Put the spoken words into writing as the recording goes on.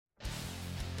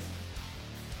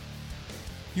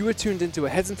You are tuned into a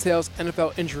Heads and Tails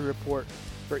NFL Injury Report,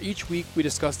 where each week we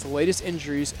discuss the latest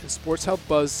injuries and sports health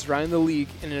buzz surrounding the league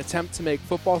in an attempt to make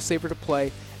football safer to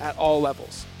play at all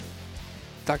levels.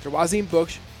 Dr. Wazim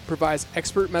Buksh provides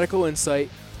expert medical insight,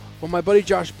 while my buddy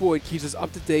Josh Boyd keeps us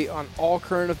up to date on all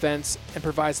current events and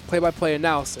provides play-by-play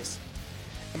analysis.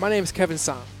 And my name is Kevin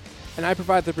Sam, and I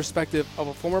provide the perspective of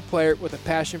a former player with a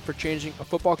passion for changing a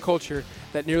football culture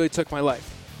that nearly took my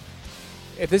life.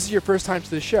 If this is your first time to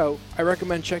the show, I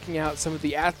recommend checking out some of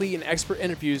the athlete and expert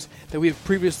interviews that we have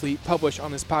previously published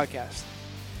on this podcast.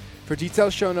 For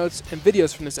detailed show notes and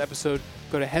videos from this episode,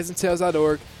 go to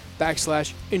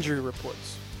headsandtails.org/injury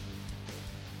reports.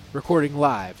 Recording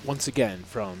live once again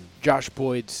from Josh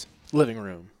Boyd's living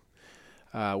room.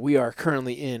 We are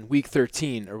currently in week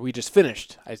 13, or we just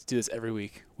finished. I do this every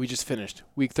week. We just finished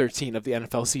week 13 of the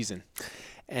NFL season.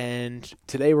 And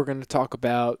today we're going to talk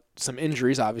about some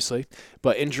injuries, obviously,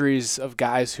 but injuries of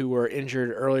guys who were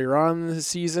injured earlier on in the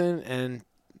season and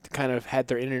kind of had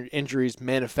their injuries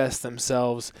manifest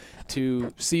themselves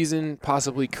to season,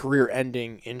 possibly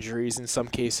career-ending injuries in some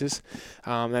cases.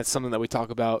 That's something that we talk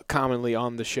about commonly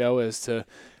on the show as to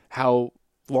how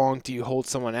long do you hold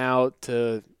someone out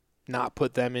to not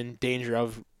put them in danger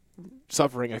of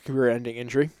suffering a career-ending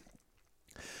injury.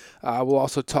 We'll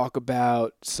also talk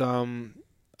about some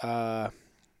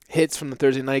hits from the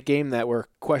Thursday night game that were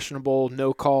questionable,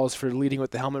 no calls for leading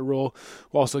with the helmet rule.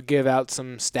 We'll also give out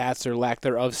some stats or lack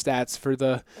thereof stats for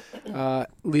the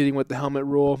leading with the helmet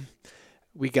rule.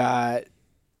 We got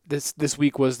this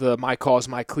week was the My Cause,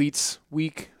 My Cleats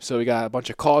week, so we got a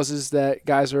bunch of causes that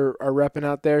guys are repping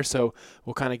out there, so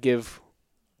we'll kind of give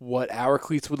what our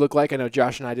cleats would look like. I know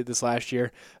Josh and I did this last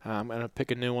year. I'm going to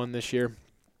pick a new one this year.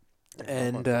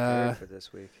 I'm unprepared for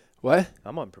this week. What?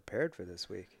 I'm unprepared for this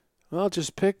week. Well,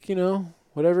 just pick,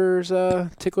 whatever's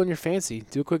tickling your fancy.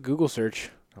 Do a quick Google search.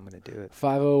 I'm going to do it.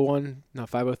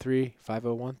 503,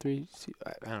 5013.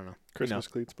 I don't know. Christmas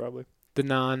cleats, probably. The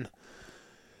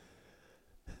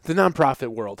nonprofit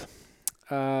world.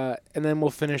 And then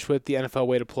we'll finish with the NFL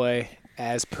way to play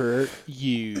as per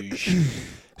usual.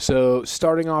 So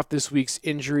starting off this week's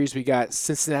injuries, we got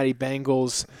Cincinnati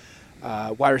Bengals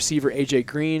wide receiver A.J.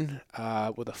 Green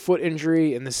with a foot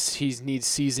injury, and he needs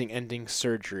season-ending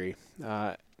surgery.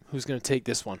 Who's going to take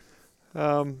this one?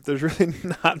 There's really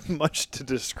not much to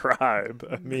describe.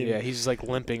 I mean, yeah, he's like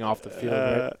limping off the field,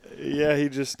 right? Yeah,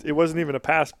 it wasn't even a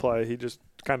pass play. He just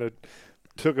kind of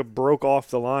broke off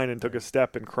the line and took a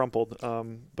step and crumpled.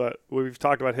 But we've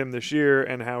talked about him this year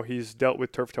and how he's dealt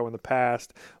with turf toe in the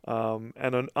past.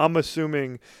 And I'm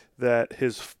assuming that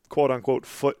his quote-unquote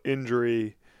foot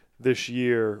injury this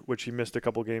year, which he missed a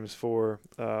couple games for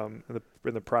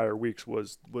in the prior weeks,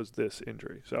 was this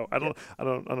injury. So I don't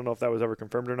know if that was ever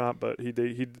confirmed or not, but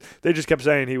they just kept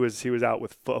saying he was out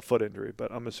with a foot injury,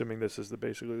 but I'm assuming this is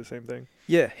basically the same thing.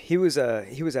 Yeah, he was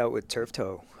out with turf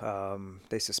toe.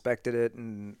 They suspected it,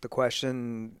 and the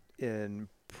question in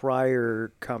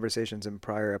prior conversations and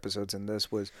prior episodes in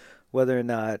this was whether or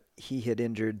not he had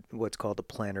injured what's called a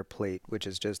plantar plate, which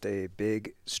is just a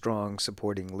big, strong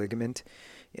supporting ligament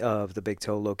of the big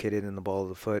toe located in the ball of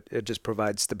the foot. It just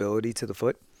provides stability to the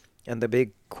foot. And the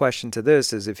big question to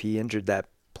this is if he injured that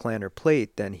plantar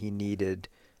plate, then he needed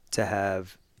to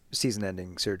have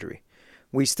season-ending surgery.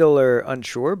 We still are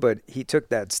unsure, but he took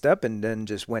that step and then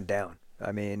just went down.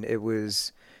 I mean, it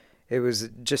was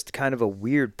just kind of a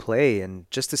weird play, and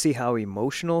just to see how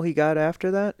emotional he got after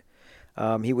that.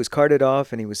 He was carted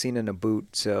off and he was seen in a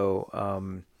boot,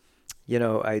 so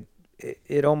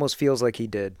it almost feels like he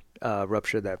did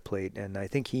rupture that plate, and I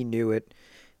think he knew it,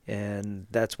 and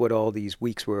that's what all these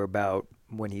weeks were about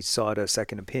when he sought a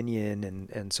second opinion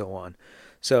and so on.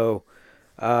 So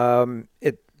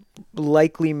it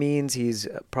likely means he's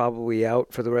probably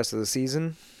out for the rest of the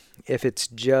season. If the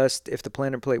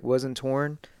plantar plate wasn't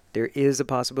torn, there is a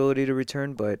possibility to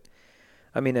return, but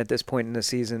I mean, at this point in the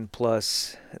season,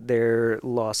 plus their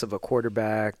loss of a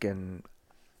quarterback, and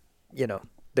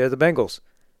they're the Bengals.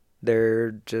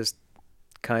 They're just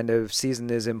kind of season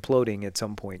is imploding at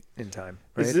some point in time.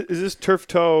 Right? Is this turf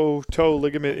toe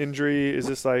ligament injury? Is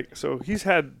this so he's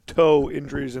had toe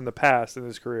injuries in the past in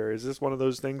his career? Is this one of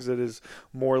those things that is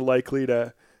more likely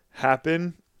to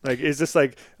happen? Is this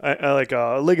like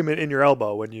a ligament in your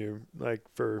elbow when you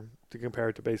to compare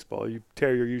it to baseball, you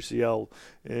tear your UCL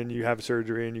and you have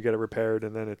surgery and you get it repaired,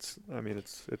 and then it's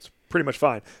pretty much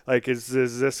fine. Is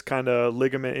this kind of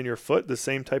ligament in your foot the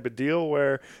same type of deal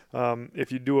where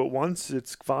if you do it once,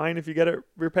 it's fine if you get it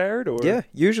repaired? Or yeah,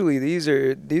 usually these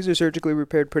are surgically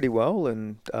repaired pretty well,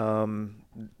 and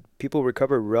people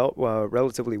recover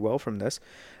relatively well from this.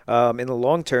 In the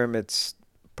long term, it's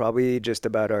probably just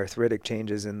about arthritic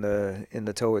changes in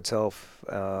the toe itself,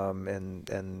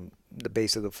 and the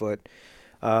base of the foot.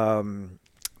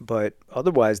 But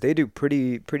otherwise, they do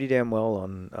pretty damn well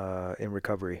on in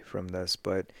recovery from this.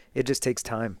 But it just takes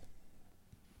time.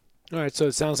 All right, so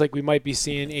it sounds like we might be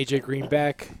seeing AJ Green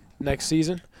back next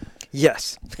season,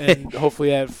 Yes. and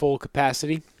hopefully at full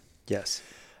capacity. Yes.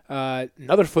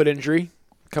 Another foot injury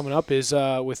coming up is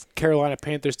with Carolina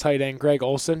Panthers tight end Greg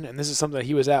Olsen, and this is something that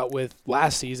he was out with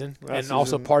last season and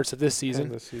also parts of this season.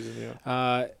 And this season,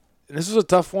 yeah. And this was a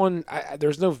tough one.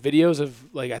 There's no videos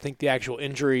of, like, I think the actual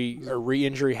injury or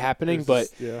re-injury happening, but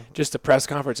just the press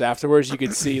conference afterwards, you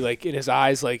could see, like, in his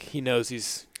eyes, like, he knows he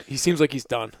seems like he's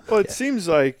done. Well, it seems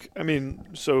like, I mean,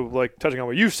 so, like, touching on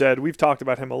what you said, we've talked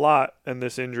about him a lot and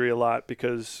this injury a lot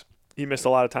because he missed a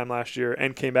lot of time last year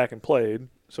and came back and played.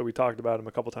 So we talked about him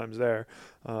a couple times there.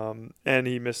 And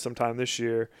he missed some time this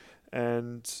year.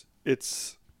 And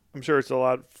I'm sure it's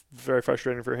very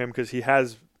frustrating for him because he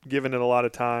has given it a lot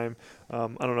of time. I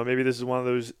don't know, maybe this is one of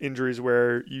those injuries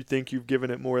where you think you've given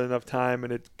it more than enough time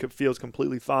and it feels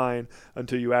completely fine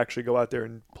until you actually go out there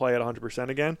and play at 100%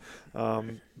 again.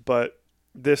 But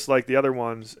this, like the other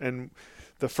ones, and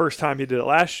the first time he did it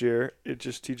last year, he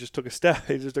just took a step.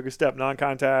 He just took a step,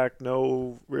 non-contact,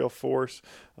 no real force,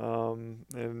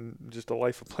 and just a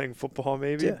life of playing football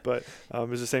maybe. Yeah. But it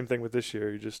was the same thing with this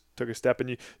year. He just took a step,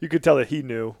 and you could tell that he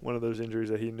knew one of those injuries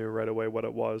that he knew right away what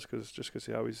it was because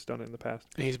how he's done it in the past.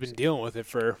 And he's been dealing with it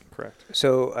for Correct.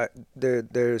 So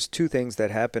there's two things that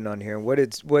happened on here.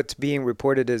 What's being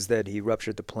reported is that he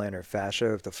ruptured the plantar fascia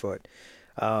of the foot.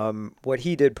 What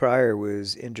he did prior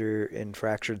was injure and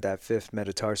fractured that fifth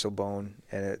metatarsal bone,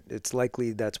 and it's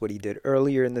likely that's what he did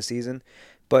earlier in the season,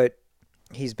 but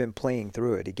he's been playing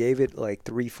through it. He gave it like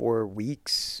 3-4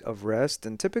 weeks of rest,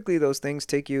 and typically those things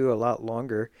take you a lot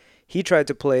longer. He tried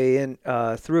to play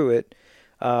through it.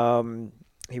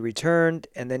 He returned,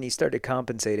 and then he started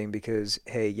compensating because,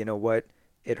 hey, you know what?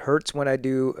 It hurts when I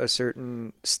do a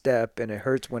certain step, and it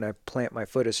hurts when I plant my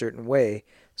foot a certain way.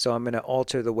 So I'm going to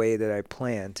alter the way that I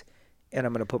plant, and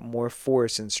I'm going to put more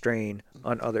force and strain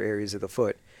on other areas of the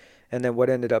foot. And then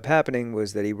what ended up happening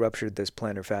was that he ruptured this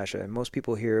plantar fascia. And most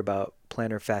people hear about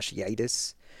plantar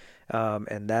fasciitis,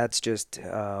 and that's just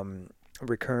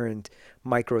recurrent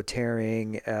micro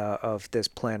tearing of this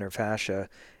plantar fascia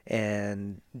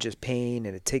and just pain,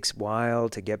 and it takes a while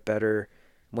to get better.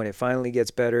 When it finally gets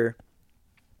better,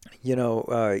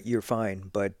 you're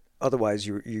fine, but otherwise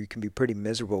you can be pretty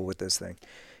miserable with this thing.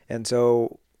 And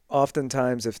so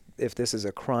oftentimes if this is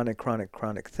a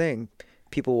chronic thing,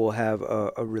 people will have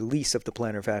a release of the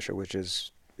plantar fascia, which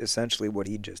is essentially what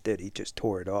he just did. He just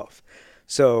tore it off.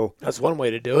 So that's one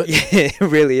way to do it. It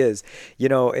really is.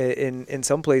 In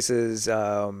some places,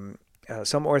 some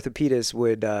orthopedists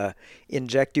would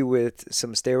inject you with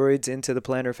some steroids into the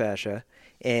plantar fascia,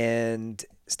 and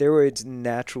steroids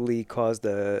naturally cause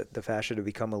the fascia to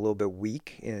become a little bit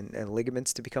weak and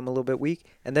ligaments to become a little bit weak.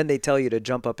 And then they tell you to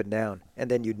jump up and down, and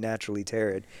then you'd naturally tear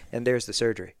it. And there's the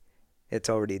surgery. It's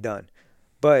already done.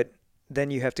 But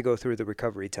then you have to go through the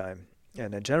recovery time.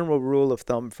 And a general rule of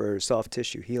thumb for soft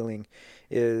tissue healing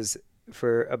is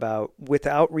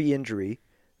without re-injury,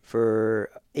 for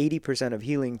 80% of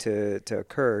healing to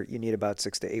occur, you need about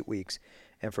 6 to 8 weeks.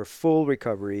 And for full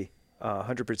recovery,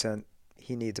 100%,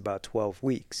 he needs about 12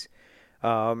 weeks.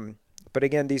 But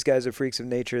again, these guys are freaks of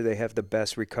nature. They have the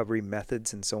best recovery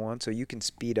methods and so on. So you can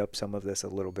speed up some of this a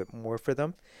little bit more for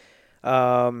them.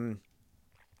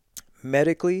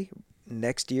 Medically,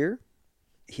 next year,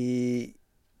 these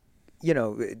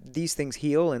things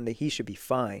heal and he should be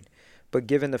fine. But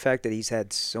given the fact that he's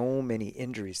had so many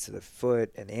injuries to the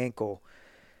foot and ankle,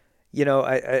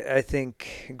 I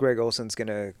think Greg Olsen's going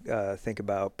to think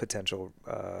about potential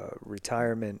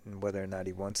retirement and whether or not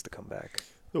he wants to come back.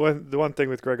 The one thing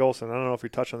with Greg Olsen, I don't know if we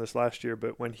touched on this last year,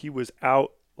 but when he was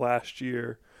out last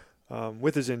year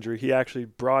with his injury, he actually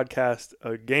broadcast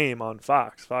a game on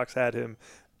Fox. Fox had him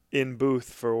in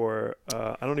booth for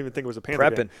I don't even think it was a Panther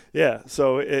game. Yeah.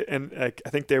 So I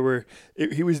think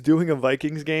he was doing a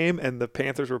Vikings game, and the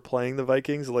Panthers were playing the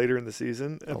Vikings later in the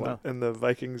season, and and the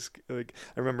Vikings, I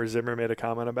remember Zimmer made a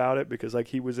comment about it because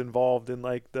he was involved in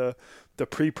the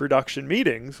pre-production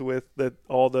meetings with that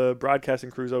all the broadcasting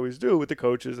crews always do with the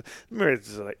coaches.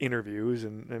 It's interviews,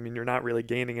 and I mean you're not really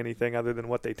gaining anything other than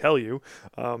what they tell you,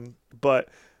 but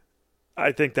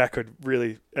I think that could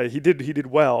really he did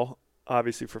well.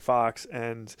 Obviously for Fox,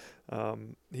 and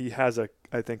he has I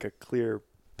think a clear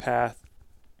path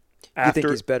after, you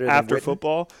think he's better after than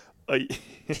football.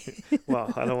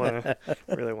 Well, I don't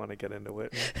really want to get into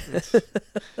it.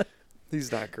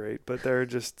 He's not great, but they're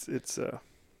just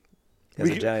as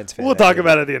a Giants fan. We'll talk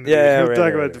about it at the end of the year. We'll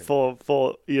talk about the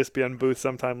full ESPN booth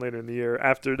sometime later in the year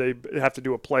after they have to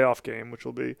do a playoff game, which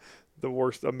will be the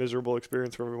worst, a miserable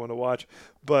experience for everyone to watch.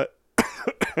 But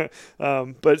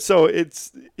so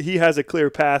he has a clear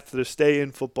path to stay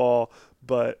in football,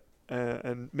 but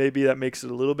and maybe that makes it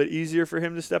a little bit easier for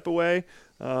him to step away,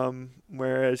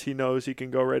 whereas he knows he can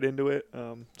go right into it.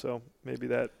 So maybe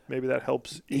that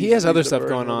helps. He has other stuff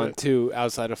going on too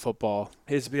outside of football.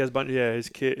 His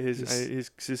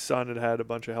son had a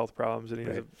bunch of health problems, and he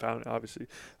has obviously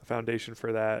a foundation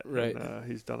for that. Right.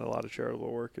 And, he's done a lot of charitable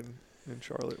work in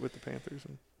Charlotte with the Panthers,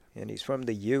 and he's from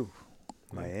the U,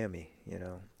 Miami. You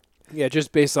know. Yeah,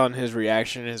 just based on his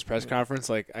reaction in his press conference,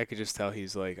 like I could just tell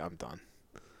he's like, I'm done.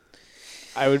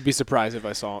 I would be surprised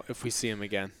if we see him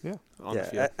again. Yeah. On the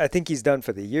field. I think he's done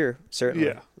for the year. Certainly.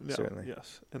 Yeah. Certainly.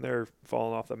 Yes. And they're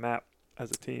falling off the map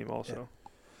as a team also.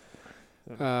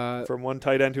 Yeah. From one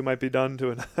tight end who might be done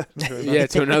to another.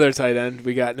 To another tight end.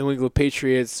 We got New England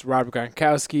Patriots, Robert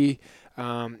Gronkowski.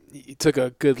 He took a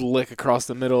good lick across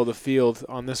the middle of the field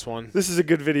on this one. This is a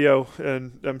good video,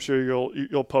 and I'm sure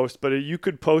you'll post. But you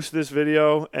could post this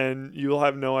video, and you'll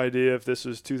have no idea if this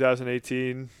was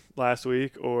 2018 last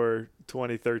week or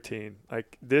 2013.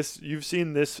 Like this, you've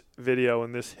seen this video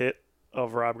and this hit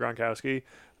of Rob Gronkowski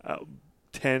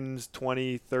 10s,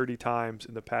 20, 30 times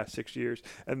in the past 6 years.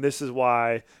 And this is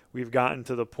why we've gotten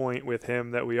to the point with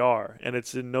him that we are. And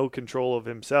it's in no control of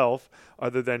himself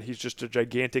other than he's just a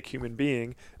gigantic human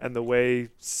being. And the way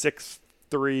 6'3",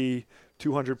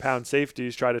 200-pound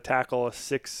safeties try to tackle a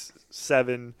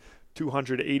 6'7",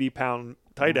 280-pound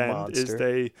tight end Monster. is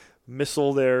they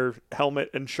missile their helmet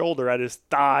and shoulder at his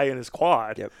thigh and his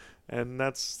quad. Yep. And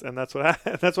that's what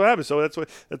happens. So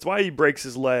that's why he breaks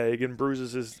his leg and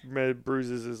bruises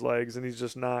his legs, and he's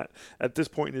just not at this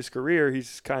point in his career.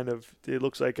 He's kind of, it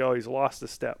looks like he's lost a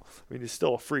step. I mean, he's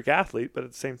still a freak athlete, but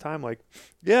at the same time, like,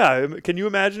 yeah, can you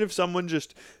imagine if someone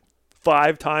just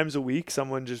 5 times a week,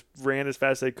 someone just ran as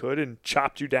fast as they could and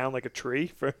chopped you down like a tree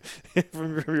from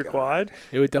your quad?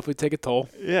 It would definitely take a toll.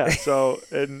 Yeah. So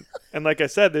and like I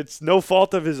said, it's no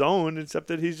fault of his own, except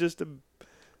that he's just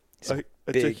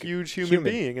it's a huge human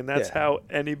being, and that's how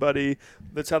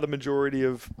the majority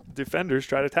of defenders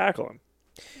try to tackle him.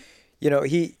 You know,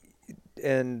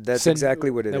 and that's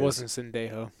exactly what it is. That wasn't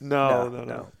Sendejo.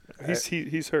 No.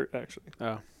 He's hurt actually.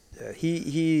 Oh.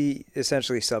 He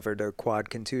essentially suffered a quad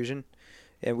contusion,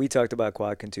 and we talked about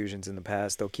quad contusions in the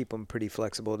past. They'll keep them pretty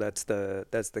flexible. That's the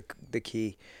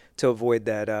key to avoid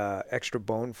that extra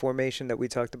bone formation that we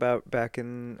talked about back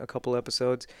in a couple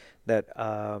episodes. That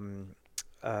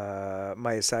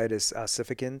myositis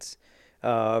ossificans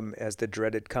as the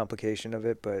dreaded complication of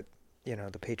it. But you know,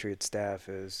 the Patriot staff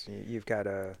you've got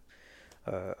a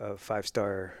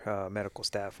 5-star medical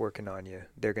staff working on you.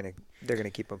 They're gonna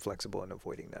keep him flexible and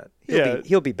avoiding that.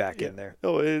 He'll be back in there.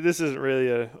 Oh, this isn't really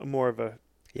a more of a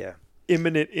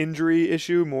imminent injury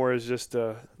issue. More is just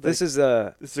this is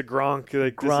a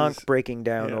Gronk breaking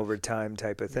down over time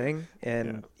type of thing,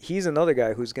 and he's another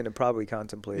guy who's going to probably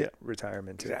contemplate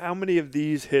retirement too. How many of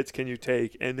these hits can you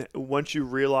take? And once you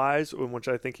realize, which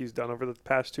I think he's done over the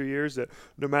past 2 years, that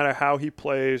no matter how he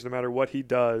plays, no matter what he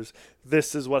does,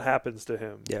 this is what happens to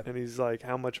him. Yeah. And he's like,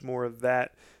 how much more of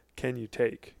that can you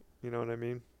take? You know what I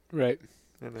mean? Right.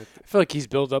 And I feel like he's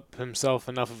built up himself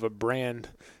enough of a brand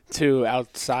too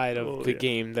outside of the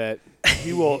game that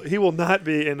he will not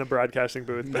be in the broadcasting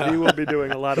booth, but he will be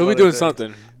doing a lot. He'll be doing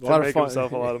something. A lot of fun.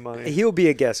 Himself a lot of money. He'll be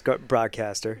a guest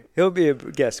broadcaster.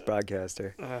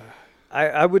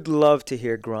 I would love to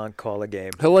hear Gronk call a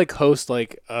game. He'll host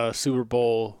a Super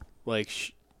Bowl I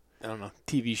don't know,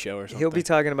 TV show or something. He'll be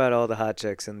talking about all the hot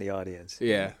chicks in the audience.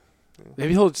 Yeah.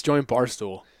 Maybe he'll just join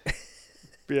Barstool.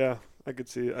 Yeah. I could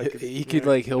see.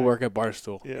 He'll work at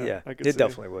Barstool. Yeah, I could it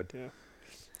definitely would.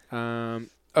 Yeah.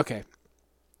 Okay.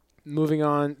 Moving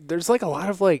on. There's a lot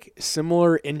of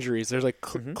similar injuries. There's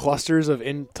clusters of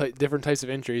different types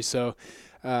of injuries. So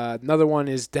another one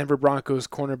is Denver Broncos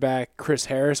cornerback Chris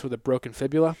Harris with a broken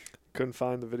fibula. Couldn't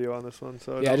find the video on this one,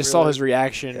 so I just saw his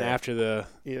reaction after the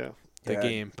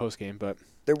game, post game, but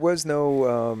there was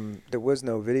no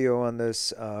video on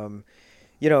this.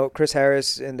 You know, Chris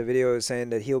Harris in the video is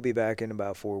saying that he'll be back in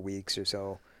about 4 weeks or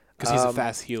so. Because he's a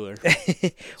fast healer.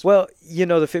 Well, you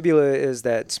know, the fibula is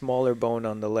that smaller bone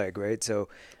on the leg, right? So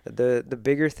the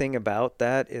bigger thing about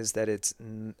that is that it's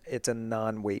a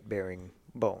non-weight bearing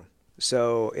bone.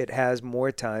 So it has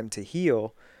more time to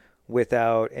heal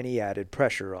without any added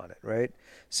pressure on it, right?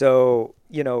 So,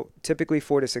 you know, typically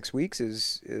 4 to 6 weeks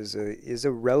is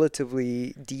a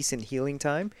relatively decent healing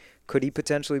time. Could he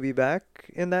potentially be back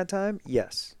in that time?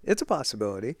 Yes, it's a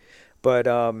possibility. But,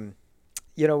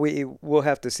 we'll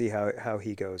have to see how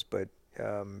he goes, but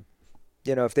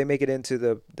if they make it into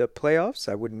the playoffs,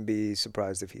 I wouldn't be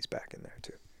surprised if he's back in there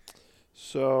too.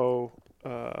 So,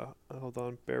 hold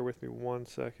on, bear with me 1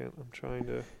 second. I'm trying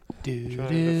to find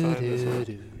this one.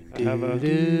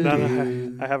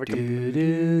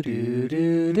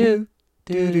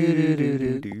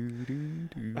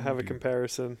 I have a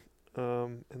comparison,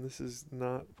 and this is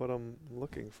not what I'm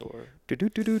looking for.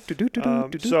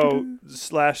 So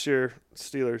last year,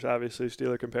 Steelers, obviously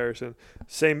Steeler comparison,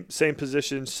 same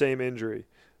position, same injury.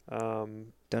 So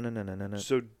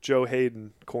Joe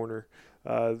Hayden, corner.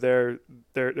 Their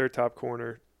top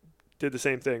corner did the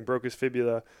same thing, broke his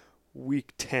fibula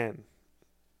week 10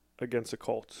 against the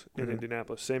Colts in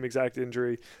Indianapolis. Same exact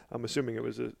injury. I'm assuming it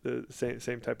was the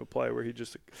same type of play where he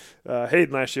just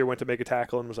Hayden last year went to make a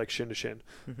tackle and was like shin to shin.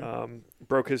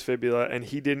 Broke his fibula, and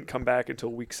he didn't come back until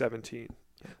week 17.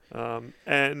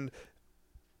 And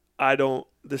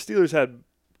the Steelers had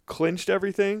clinched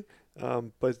everything,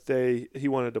 but he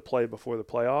wanted to play before the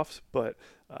playoffs, but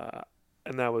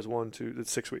and that was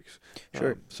 6 weeks.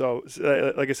 Sure. So,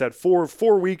 like I said,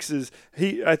 four weeks is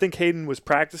I think Hayden was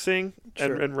practicing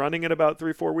and running in about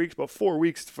 3-4 weeks, but 4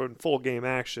 weeks for full game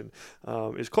action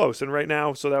is close. And right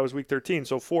now, so that was week 13.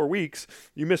 So 4 weeks,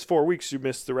 you miss 4 weeks, you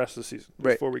miss the rest of the season.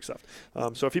 There's 4 weeks left.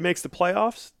 So if he makes the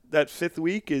playoffs, that fifth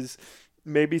week is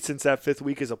maybe, since that fifth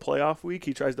week is a playoff week,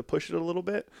 he tries to push it a little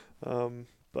bit.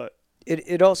 But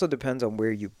it also depends on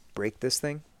where you break this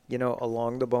thing.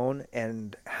 Along the bone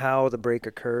and how the break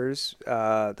occurs,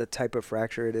 the type of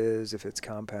fracture it is, if it's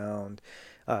compound,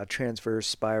 transverse,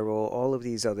 spiral, all of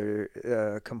these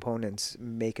other components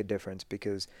make a difference,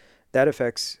 because that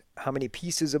affects how many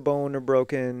pieces of bone are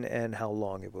broken and how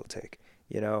long it will take.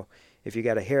 If you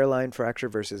got a hairline fracture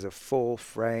versus a full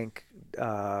frank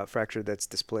fracture that's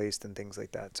displaced and things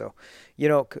like that. So,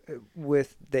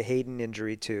 with the Hayden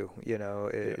injury too,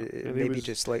 it may be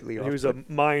just slightly off. He was a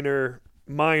minor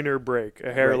break,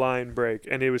 a hairline break,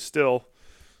 and it was still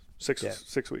 6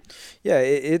 weeks. Yeah,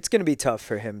 it's going to be tough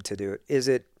for him to do it. Is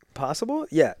it possible?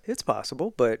 Yeah, it's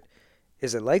possible, but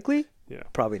is it likely? Yeah,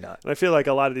 probably not. And I feel like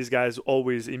a lot of these guys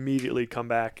always immediately come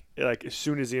back, like as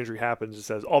soon as the injury happens, it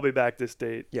says, "I'll be back this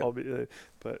date." Yep.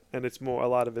 And it's more, a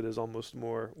lot of it is almost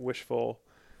more wishful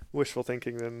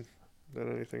thinking than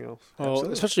anything else. Well,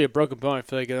 Absolutely. especially a broken bone, I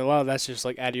feel like a lot of that's just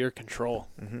like out of your control.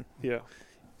 Yeah.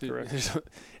 Correct.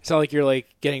 It's not like you're like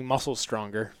getting muscles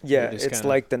stronger. Yeah, it's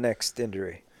like the next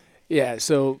injury. Yeah,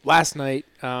 so last night,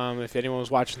 if anyone was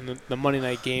watching the Monday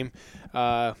night game,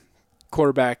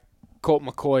 quarterback Colt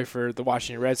McCoy for the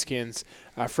Washington Redskins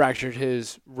fractured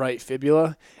his right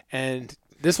fibula, and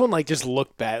this one like just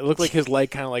looked bad. It looked like his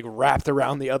leg kind of like wrapped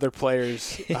around the other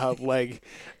player's leg.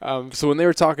 So when they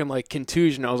were talking like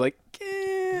contusion, I was like,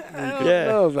 I don't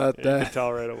know about that. You could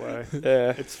tell right away.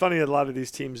 Yeah. It's funny that a lot of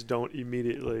these teams don't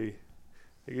immediately,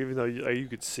 even though you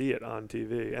could see it on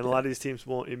TV, and a lot of these teams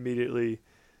won't immediately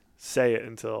say it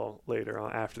until later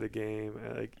on after the game.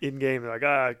 Like in game, they're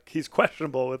like, he's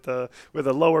questionable with a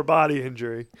lower body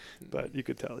injury, but you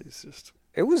could tell he's just.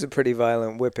 It was a pretty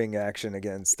violent whipping action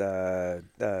against the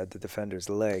defender's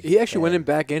leg. He actually went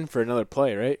back in for another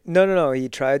play, right? No. He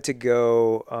tried to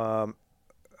go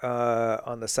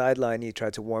on the sideline. He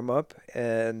tried to warm up,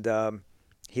 and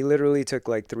he literally took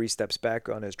like 3 steps back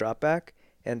on his drop back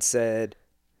and said,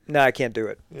 "No, I can't do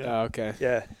it." Yeah. Oh, okay.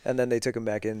 Yeah, and then they took him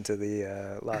back into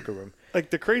the locker room. Like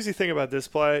the crazy thing about this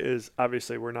play is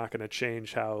obviously we're not going to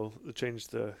change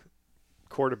the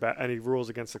quarterback, any rules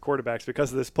against the quarterbacks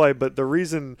because of this play, but the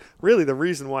reason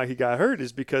why he got hurt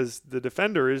is because the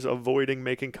defender is avoiding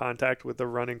making contact with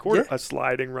a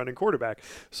sliding running quarterback.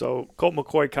 So Colt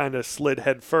McCoy kind of slid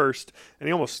head first, and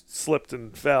he almost slipped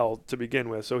and fell to begin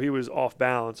with. So he was off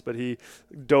balance, but he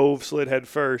slid head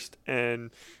first,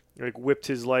 and like whipped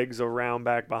his legs around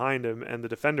back behind him, and the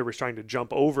defender was trying to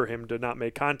jump over him to not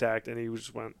make contact, and he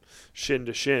just went shin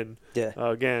to shin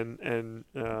again, and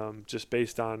just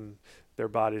based on their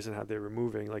bodies and how they were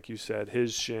moving, like you said,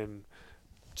 his shin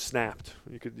snapped.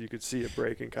 You could see it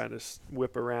break and kind of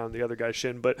whip around the other guy's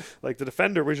shin, but like the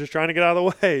defender was just trying to get out of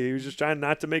the way. He was just trying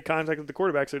not to make contact with the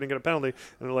quarterback so he didn't get a penalty,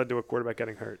 and it led to a quarterback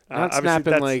getting hurt. Not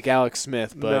snapping like Alex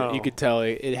Smith, but you could tell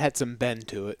it had some bend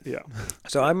to it. Yeah.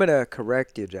 So I'm going to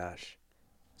correct you, Josh.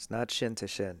 It's not shin to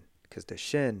shin, because the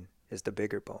shin is the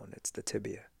bigger bone. It's the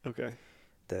tibia. Okay.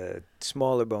 The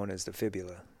smaller bone is the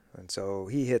fibula. And so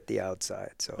he hit the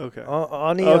outside. So okay.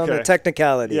 On the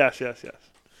technicality. Yes.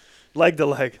 Leg to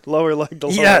leg. Lower leg to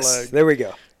lower leg. Yes, there we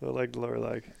go. The leg to lower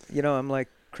leg. I'm like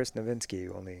Chris Nowinski,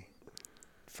 only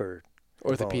for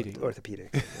orthopedic.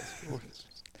 Yes.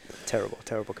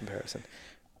 Terrible comparison.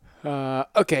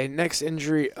 Okay, next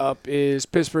injury up is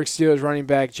Pittsburgh Steelers running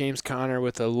back James Conner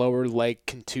with a lower leg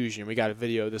contusion. We got a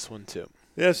video of this one too.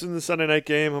 Yes, in the Sunday night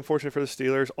game, unfortunately for the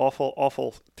Steelers,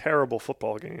 awful, terrible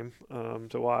football game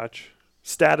to watch.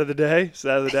 Stat of the day.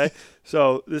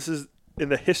 So this is in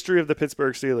the history of the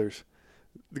Pittsburgh Steelers.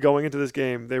 Going into this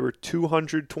game, they were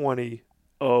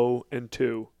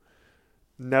 220-0-2.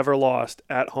 Never lost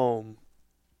at home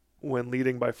when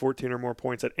leading by 14 or more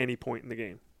points at any point in the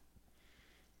game.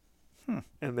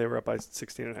 And they were up by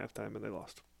 16 at halftime, and they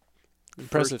lost.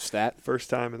 Impressive stat. First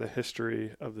time in the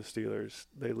history of the Steelers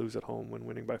they lose at home when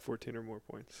winning by 14 or more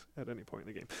points at any point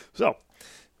in the game. So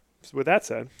with that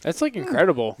said, that's like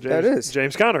incredible. That is.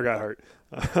 James Conner got hurt.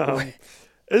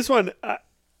 This one,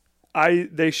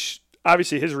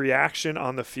 obviously his reaction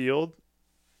on the field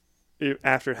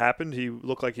after it happened, he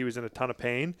looked like he was in a ton of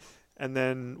pain. And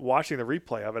then watching the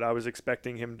replay of it, I was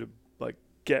expecting him to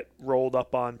get rolled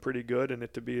up on pretty good and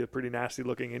it to be a pretty nasty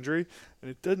looking injury,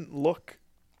 and it didn't look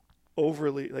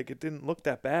overly it didn't look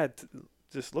that bad.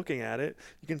 Just looking at it,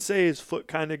 you can say his foot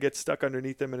kind of gets stuck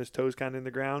underneath him and his toes kind of in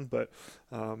the ground, but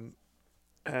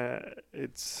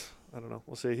it's, I don't know.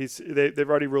 We'll see. They've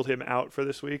already ruled him out for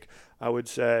this week. I would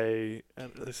say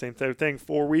the same type of thing.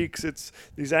 4 weeks. It's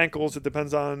these ankles. It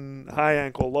depends on high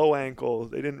ankle, low ankle.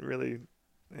 They didn't really.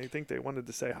 I think they wanted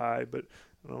to say high, but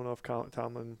I don't know if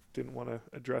Tomlin didn't want to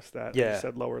address that. Yeah. He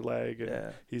said lower leg,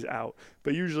 and he's out.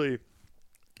 But usually,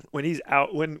 when he's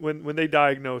out, when they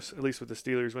diagnose, at least with the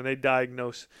Steelers, when they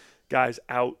diagnose guys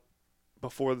out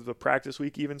before the practice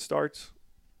week even starts,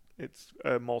 it's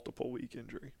a multiple week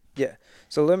injury. Yeah.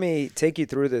 So let me take you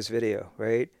through this video,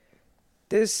 right?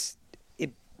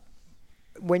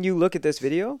 When you look at this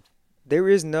video, there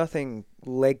is nothing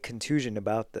leg contusion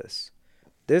about this.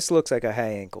 This looks like a high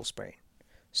ankle sprain.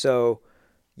 So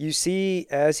you see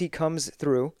as he comes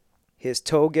through, his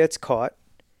toe gets caught,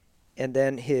 and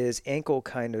then his ankle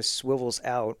kind of swivels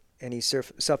out, and he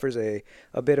suffers a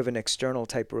bit of an external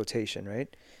type rotation,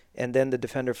 right? And then the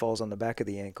defender falls on the back of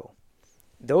the ankle.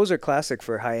 Those are classic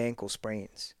for high ankle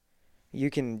sprains. You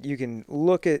can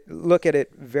look at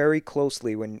it very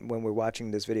closely when we're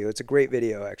watching this video. It's a great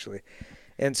video, actually.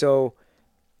 And so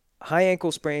high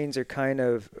ankle sprains are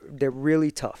they're really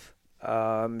tough.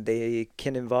 They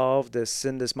can involve the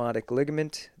syndesmotic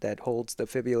ligament that holds the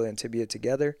fibula and tibia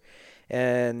together.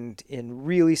 And in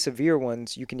really severe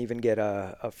ones, you can even get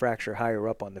a fracture higher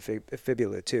up on the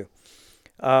fibula too.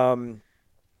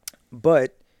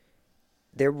 But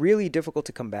they're really difficult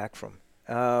to come back from.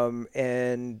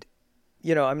 And,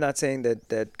 I'm not saying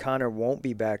that Conner won't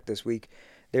be back this week.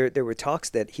 There were talks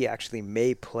that he actually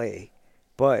may play.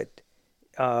 But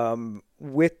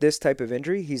with this type of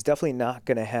injury, he's definitely not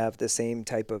going to have the same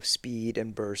type of speed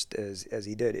and burst as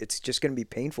he did. It's just going to be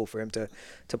painful for him to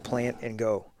plant and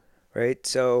go, right?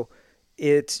 So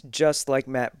it's just like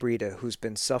Matt Breida, who's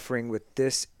been suffering with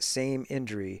this same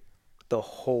injury the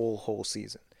whole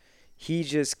season. He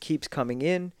just keeps coming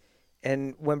in,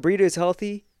 and when Breida is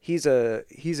healthy, he's a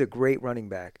great running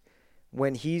back.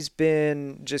 When he's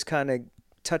been just kind of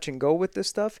touch and go with this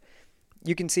stuff,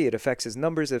 you can see it affects his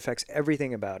numbers. It affects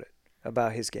everything about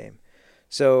his game.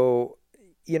 So,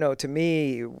 to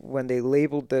me, when they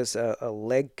labeled this a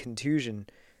leg contusion,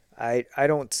 I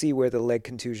don't see where the leg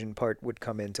contusion part would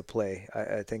come into play.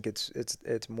 I think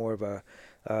it's more of a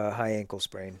high ankle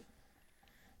sprain.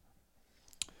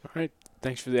 All right.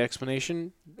 Thanks for the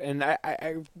explanation. And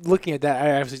I looking at that,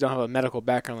 I obviously don't have a medical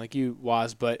background like you,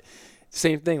 Waz, but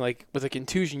same thing, like with a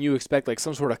contusion, you expect like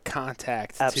some sort of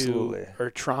contact or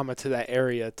trauma to that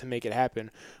area to make it happen.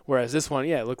 Whereas this one,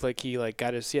 it looked like he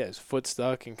got his foot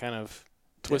stuck and kind of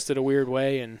twisted a weird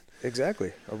way. And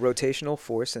exactly. A rotational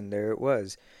force, and there it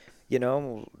was.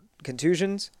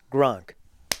 Contusions, Gronk,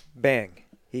 bang,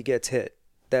 he gets hit.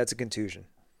 That's a contusion,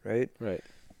 right? Right.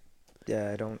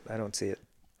 Yeah, I don't see it.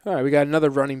 All right, we got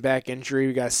another running back injury.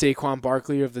 We got Saquon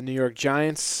Barkley of the New York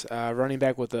Giants, running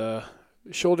back with a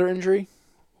shoulder injury.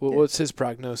 What's his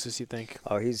prognosis, you think?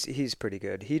 Oh, he's pretty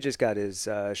good. He just got his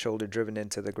shoulder driven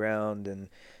into the ground and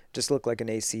just looked like an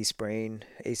AC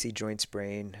joint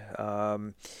sprain.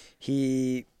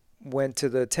 He went to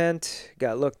the tent,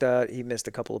 got looked at. He missed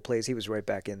a couple of plays. He was right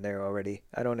back in there already.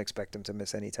 I don't expect him to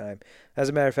miss any time. As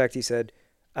a matter of fact, he said,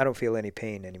 "I don't feel any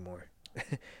pain anymore."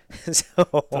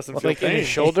 So doesn't feel in his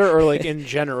shoulder or in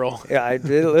general? Yeah, I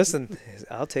did. Listen,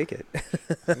 I'll take it.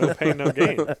 No pain, no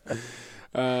gain.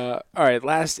 All right,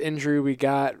 last injury we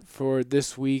got for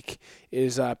this week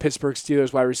is Pittsburgh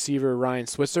Steelers wide receiver Ryan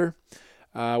Switzer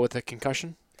with a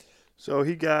concussion. So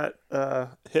he got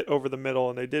hit over the middle,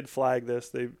 and they did flag this.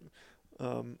 They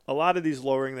a lot of these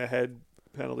lowering the head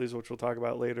penalties, which we'll talk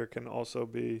about later, can also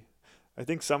be I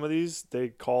think some of these they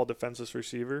call defenseless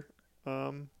receiver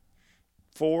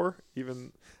for.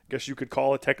 Even I guess you could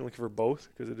call it technically for both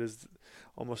because it is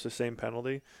almost the same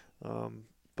penalty.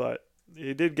 But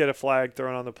he did get a flag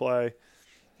thrown on the play.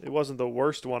 It wasn't the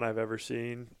worst one I've ever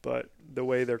seen, but the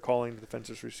way they're calling the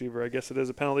defenseless receiver, I guess it is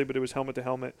a penalty, but it was helmet to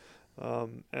helmet,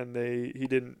 and he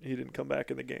didn't come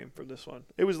back in the game from this one.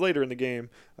 It was later in the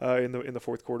game, in the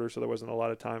fourth quarter, so there wasn't a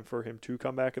lot of time for him to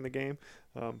come back in the game,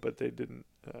 but they didn't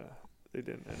end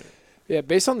it. Yeah,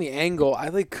 based on the angle,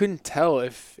 I couldn't tell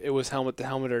if it was helmet to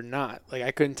helmet or not. I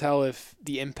couldn't tell if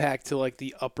the impact to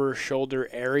the upper shoulder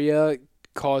area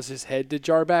caused his head to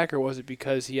jar back, or was it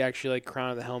because he actually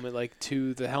crown of the helmet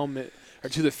to the helmet or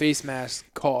to the face mask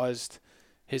caused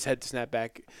his head to snap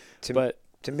back.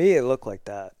 To me, it looked like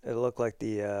that. It looked like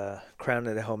the crown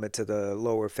of the helmet to the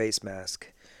lower face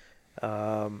mask.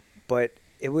 But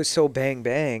it was so bang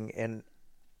bang, and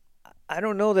I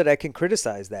don't know that I can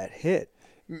criticize that hit.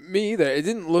 Me either. It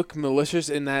didn't look malicious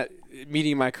in that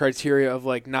meeting my criteria of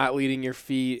not leading your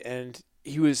feet, and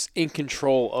he was in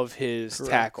control of his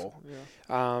tackle.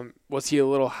 Yeah. Was he a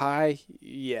little high?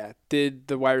 Yeah. Did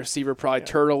the wide receiver probably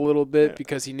turtle a little bit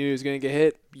because he knew he was going to get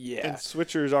hit? Yeah. And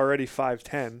Switcher's already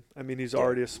 5'10". I mean, he's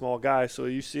already a small guy, so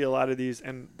you see a lot of these,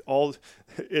 and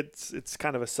it's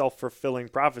kind of a self-fulfilling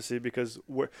prophecy because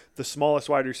the smallest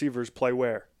wide receivers play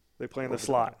where? They play in the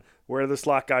slot. Where the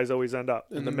slot guys always end up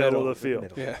in the middle of the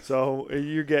field. Yeah. So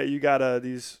you got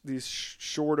these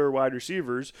shorter wide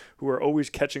receivers who are always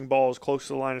catching balls close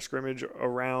to the line of scrimmage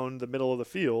around the middle of the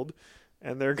field,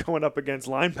 and they're going up against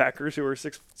linebackers who are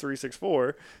 6'3",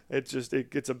 6'4".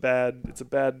 It's a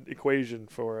bad equation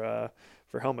for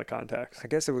helmet contacts. I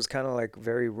guess it was kind of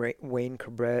very Wayne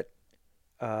Cabret,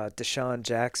 Deshaun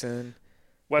Jackson.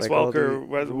 Wes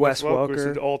Welker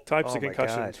said all types of my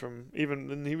concussions God.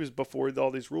 and he was before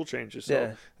all these rule changes.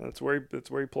 So that's where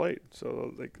he played.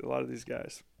 So a lot of these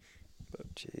guys.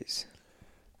 But. Jeez.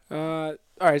 All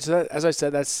right. So as I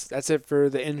said, that's it for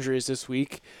the injuries this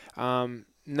week.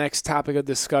 Next topic of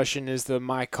discussion is the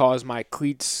My Cause, My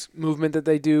Cleats movement that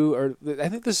they do. Or I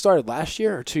think this started last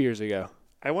year or 2 years ago.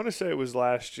 I want to say it was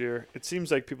last year. It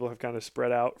seems like people have kind of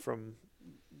spread out from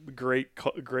great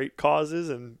causes,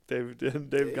 and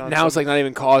they've gone. Now it's not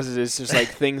even causes; it's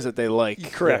just things that they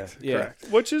like. Correct.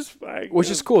 Which is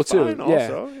cool too. Yeah.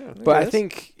 Also, yeah. But I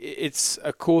think it's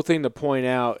a cool thing to point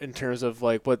out in terms of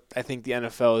what I think the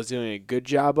NFL is doing a good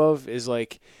job of is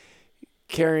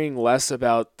caring less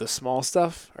about the small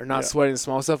stuff or not sweating the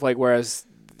small stuff. Whereas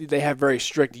they have very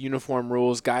strict uniform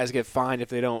rules, guys get fined if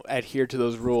they don't adhere to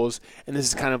those rules, and this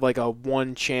is kind of a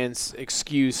one chance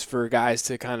excuse for guys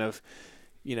to kind of.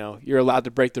 You're allowed to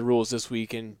break the rules this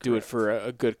week and do it for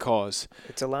a good cause.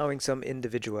 It's allowing some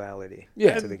individuality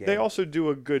to the game. They also do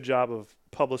a good job of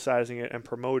publicizing it and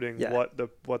promoting what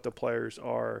the players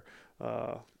are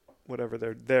whatever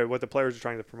what the players are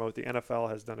trying to promote. The NFL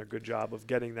has done a good job of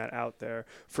getting that out there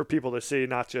for people to see,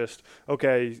 not just,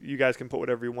 okay, you guys can put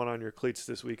whatever you want on your cleats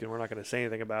this week and we're not going to say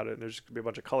anything about it and there's going to be a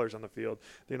bunch of colors on the field.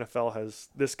 The NFL has,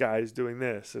 this guy's doing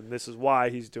this and this is why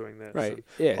he's doing this. Right.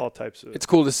 Yeah. All types of. It's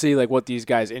cool to see what these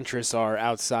guys' interests are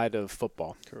outside of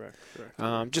football. Correct.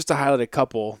 Just to highlight a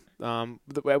couple. In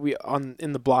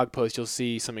the blog post you'll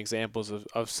see some examples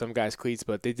of some guys' cleats,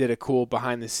 but they did a cool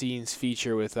behind the scenes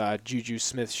feature with Juju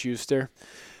Smith-Schuster.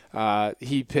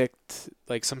 He picked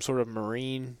some sort of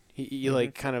Marine. He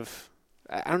kind of,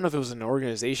 I don't know if it was an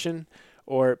organization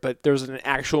but there was an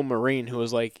actual Marine who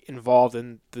was involved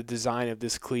in the design of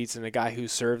this cleats, and a guy who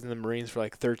served in the Marines for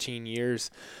 13 years.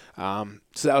 So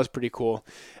that was pretty cool.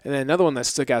 And then another one that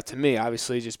stuck out to me,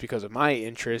 obviously just because of my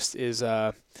interest, is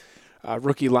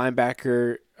rookie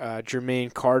linebacker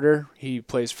Jermaine Carter. He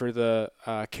plays for the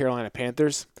Carolina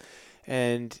Panthers,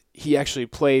 and he actually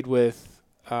played with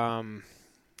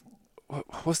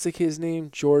what's the kid's name?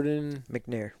 Jordan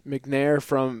McNair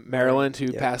from Maryland,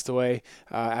 who passed away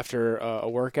after a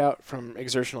workout from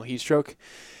exertional heat stroke,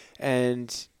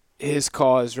 and his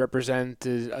cause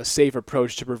represented a safe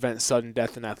approach to prevent sudden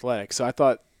death in athletics. So I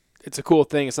thought it's a cool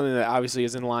thing. It's something that obviously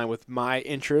is in line with my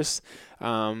interests.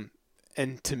 And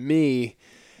to me,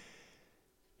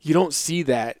 you don't see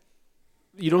that.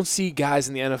 You don't see guys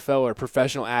in the NFL or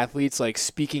professional athletes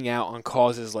speaking out on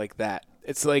causes like that.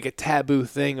 It's a taboo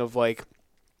thing of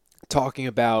talking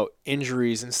about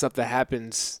injuries and stuff that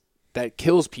happens that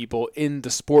kills people in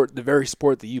the very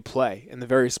sport that you play, and the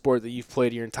very sport that you've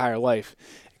played your entire life.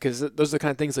 Because those are the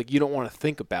kind of things you don't want to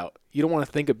think about. You don't want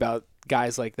to think about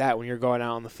guys like that when you're going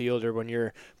out on the field or when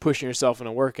you're pushing yourself in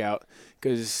a workout,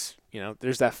 because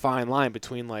there's that fine line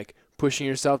between pushing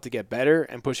yourself to get better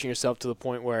and pushing yourself to the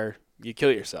point where you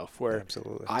kill yourself. Where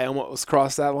Absolutely. I almost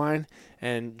crossed that line,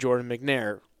 and Jordan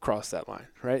McNair crossed that line,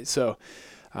 right? So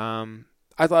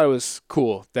I thought it was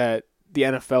cool that the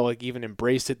NFL like even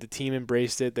embraced it. The team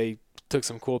embraced it. They took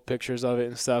some cool pictures of it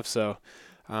and stuff. So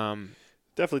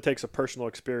definitely takes a personal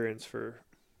experience for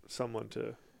someone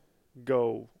to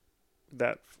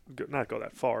not go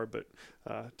that far, but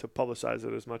to publicize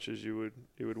it as much as you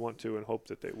would want to and hope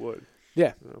that they would.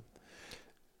 Yeah.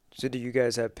 So do you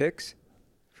guys have picks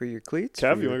for your cleats?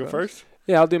 Kev, you want to go first?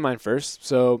 Yeah, I'll do mine first.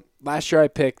 So last year I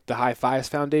picked the High Fives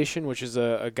Foundation, which is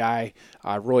a guy,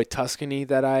 Roy Tuscany,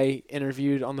 that I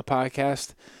interviewed on the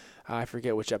podcast. I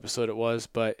forget which episode it was,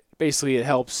 but basically it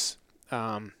helps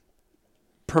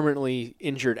permanently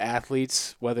injured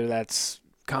athletes, whether that's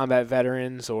combat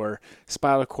veterans or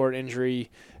spinal cord injury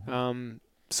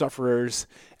sufferers,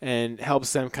 and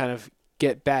helps them kind of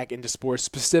get back into sports,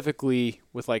 specifically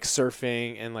with like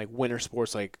surfing and like winter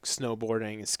sports like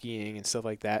snowboarding and skiing and stuff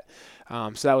like that.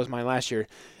 So that was mine last year.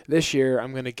 This year,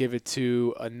 I'm going to give it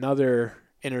to another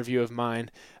interview of mine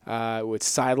with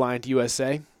Sidelined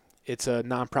USA. It's a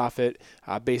nonprofit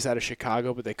based out of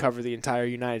Chicago, but they cover the entire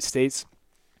United States.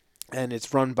 And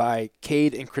it's run by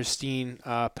Cade and Christine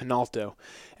Penalto.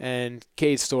 And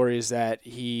Cade's story is that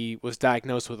he was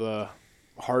diagnosed with a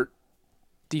heart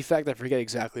defect. I forget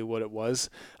exactly what it was,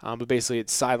 but basically it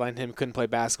sidelined him, couldn't play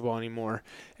basketball anymore.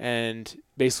 And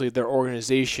basically their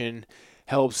organization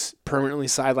helps permanently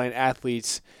sideline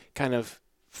athletes kind of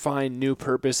find new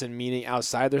purpose and meaning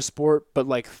outside their sport, but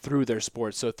like through their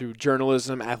sport. So through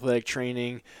journalism, athletic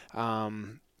training,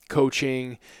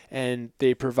 coaching, and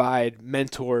they provide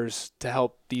mentors to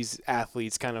help these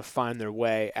athletes kind of find their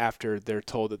way after they're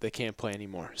told that they can't play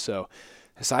anymore. So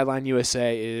Sideline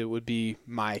USA, it would be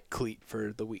my cleat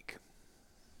for the week.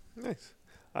 Nice.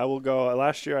 I will go.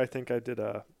 Last year, I think I did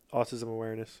autism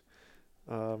awareness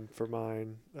for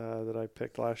mine that I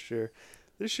picked last year.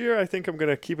 This year, I think I'm going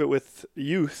to keep it with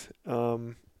youth,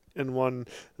 and one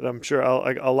that I'm sure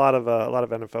a lot of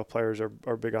NFL players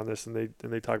are big on this, and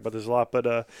they talk about this a lot.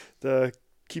 But the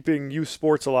keeping youth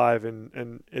sports alive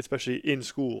and especially in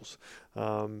schools,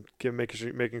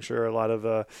 making sure a lot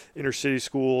of inner city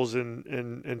schools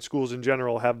and schools in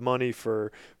general have money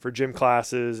for gym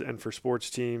classes and for sports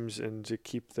teams, and to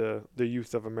keep the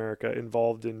youth of America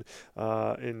involved in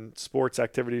sports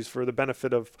activities for the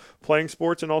benefit of playing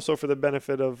sports and also for the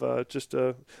benefit of just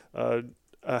a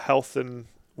health and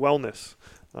wellness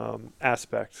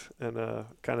aspect, and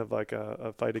kind of like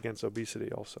a fight against obesity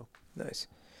also. Nice.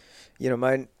 You know,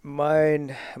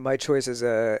 my choice is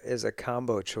a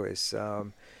combo choice,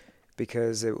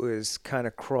 because it was kind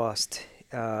of crossed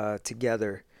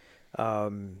together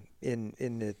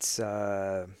in its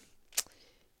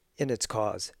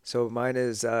cause. So mine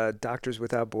is Doctors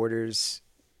Without Borders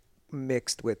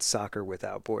mixed with Soccer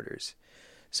Without Borders.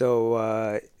 So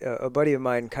a buddy of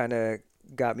mine kind of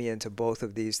got me into both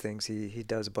of these things. He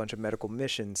does a bunch of medical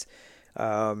missions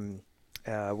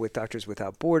with Doctors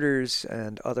Without Borders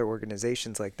and other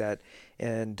organizations like that.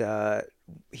 And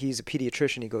he's a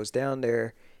pediatrician. He goes down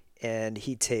there and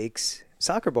he takes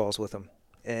soccer balls with him.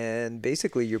 And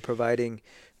basically you're providing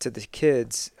to the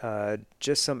kids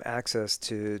just some access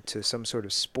to some sort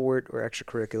of sport or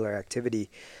extracurricular activity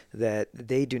that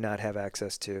they do not have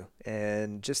access to.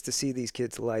 And just to see these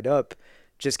kids light up,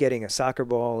 just getting a soccer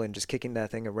ball and just kicking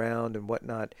that thing around and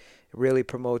whatnot, really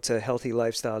promotes a healthy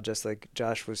lifestyle, just like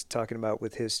Josh was talking about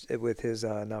with his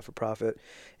not-for-profit.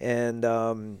 And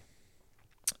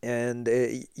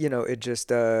it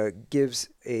just gives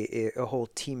a whole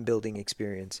team building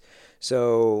experience.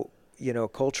 So,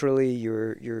 culturally,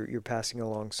 you're passing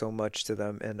along so much to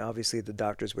them, and obviously the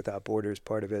Doctors Without Borders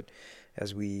part of it,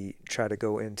 as we try to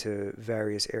go into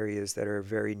various areas that are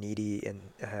very needy and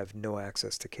have no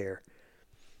access to care.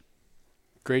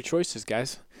 Great choices,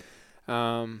 guys.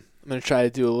 I'm going to try to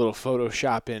do a little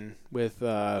Photoshopping with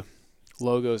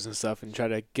logos and stuff and try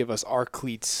to give us our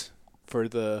cleats for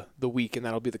the week, and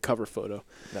that'll be the cover photo.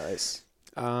 Nice.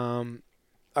 All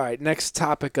right, next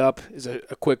topic up is a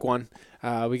quick one.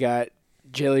 We got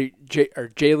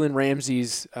Jalen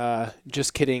Ramsey's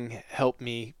Just Kidding, Help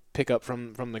Me pick up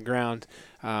from the ground.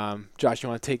 Josh, you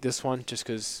want to take this one just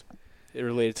because it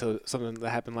related to something that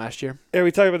happened last year? Yeah,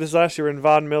 we talked about this last year when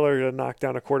Von Miller knocked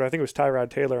down a quarter. I think it was Tyrod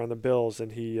Taylor on the Bills,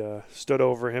 and he stood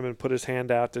over him and put his hand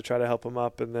out to try to help him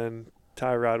up, and then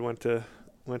Tyrod went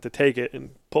to take it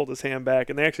and pulled his hand back,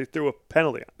 and they actually threw a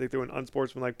penalty. They threw an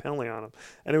unsportsmanlike penalty on him,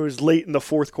 and it was late in the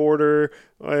fourth quarter.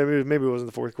 Maybe it wasn't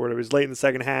the fourth quarter. It was late in the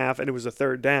second half, and it was a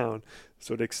third down,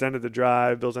 so it extended the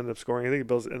drive. Bills ended up scoring. I think the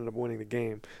Bills ended up winning the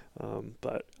game,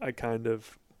 but I kind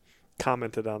of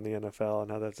commented on the NFL and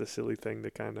how that's a silly thing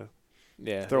to kind of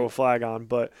throw a flag on,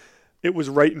 but it was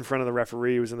right in front of the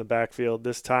referee. He was in the backfield.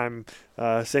 This time,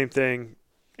 same thing.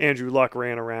 Andrew Luck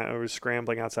ran around, was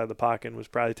scrambling outside the pocket and was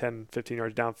probably 10, 15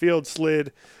 yards downfield,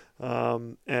 slid,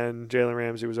 and Jalen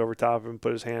Ramsey was over top of him,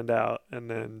 put his hand out, and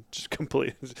then just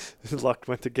completely Luck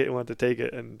went to take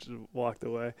it and just walked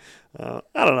away. I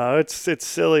don't know. It's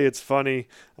silly. It's funny.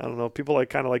 I don't know. People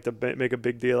kind of like to make a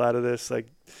big deal out of this.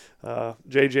 Like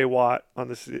J.J. Watt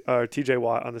T.J.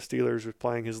 Watt on the Steelers was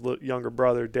playing his younger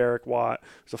brother, Derek Watt,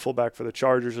 who's a fullback for the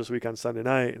Chargers this week on Sunday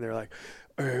night, and they're like,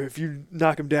 if you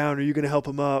knock him down, are you going to help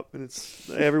him up? And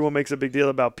everyone makes a big deal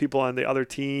about people on the other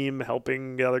team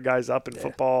helping the other guys up in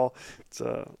football.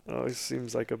 It always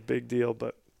seems like a big deal,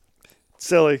 but it's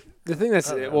silly. The thing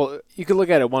you could look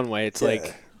at it one way. It's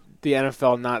like the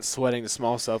NFL not sweating the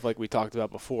small stuff like we talked about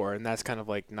before, and that's kind of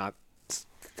like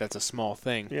that's a small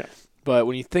thing. Yeah. But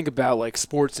when you think about like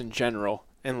sports in general,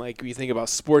 and like you think about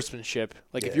sportsmanship,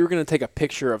 like if you were going to take a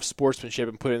picture of sportsmanship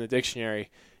and put it in the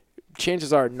dictionary,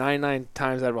 chances are 99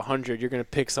 times out of 100 you're going to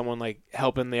pick someone like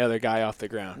helping the other guy off the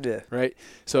ground. Yeah. Right?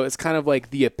 So it's kind of like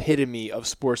the epitome of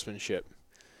sportsmanship.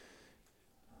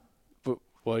 But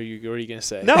what are you going to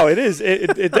say? No, it is.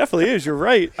 It definitely is. You're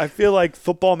right. I feel like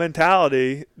football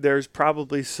mentality, there's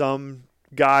probably some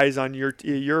guys on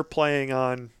you're playing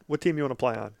on, what team you want to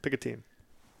play on? Pick a team.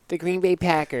 The Green Bay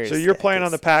Packers. So you're playing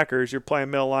on the Packers, you're playing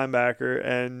middle linebacker,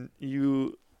 and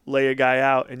you lay a guy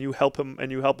out and you help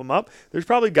him up. There's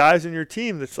probably guys in your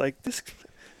team that's like, this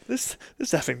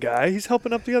effing guy, he's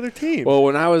helping up the other team. Well,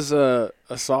 when I was a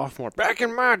sophomore, back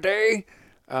in my day,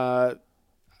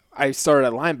 I started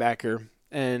at linebacker,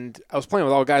 and I was playing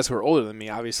with all guys who were older than me,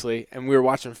 obviously, and we were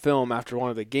watching film after one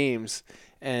of the games,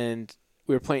 and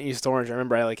we were playing East Orange. I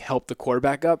remember I helped the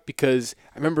quarterback up because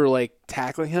I remember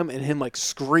tackling him and him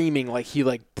screaming like he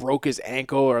broke his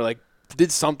ankle or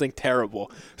did something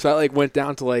terrible. So I went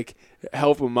down to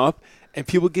help him up, and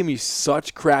people give me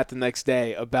such crap the next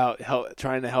day about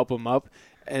trying to help him up,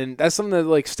 and that's something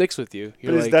that sticks with you.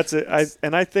 You're that's it.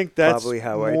 I think that's probably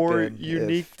how more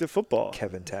unique to football.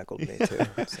 Kevin tackled me too.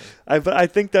 So. I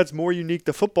think that's more unique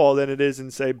to football than it is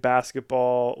in say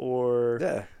basketball or.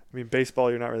 Yeah. I mean, baseball,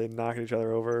 you're not really knocking each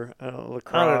other over. Lacrosse,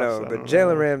 I don't know, but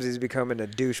Jalen Ramsey's becoming a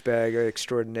douchebag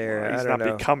extraordinaire. Well, he's I don't not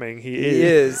know. becoming. He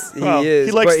is. Well, he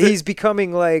is. But he's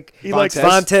becoming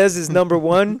Vontaze is number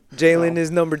one. Jalen is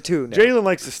number two now. Jalen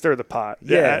likes to stir the pot.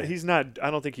 Yeah. He's not.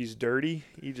 I don't think he's dirty.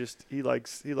 He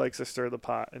likes to stir the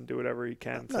pot and do whatever he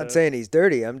can. I'm not saying he's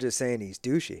dirty. I'm just saying he's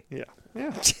douchey. Yeah.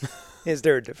 Is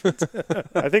there a difference?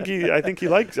 I think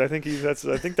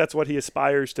that's what he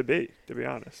aspires to be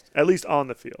honest. At least on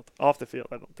the field. Off the field,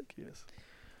 I don't think he is.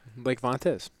 Like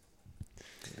Vontaze.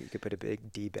 You could put a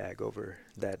big D bag over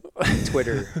that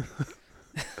Twitter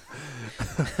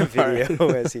video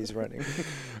as he's running.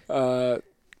 All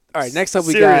right, next up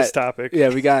Serious topic. Yeah,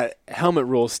 we got helmet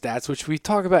rule stats, which we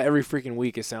talk about every freaking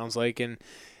week, it sounds like. And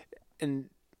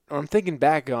I'm thinking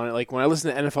back on it, when I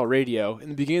listen to NFL radio, in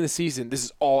the beginning of the season, this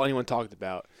is all anyone talked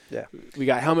about. Yeah. We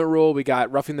got helmet rule, we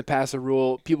got roughing the passer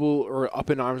rule. People are up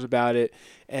in arms about it,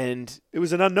 and it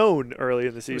was an unknown early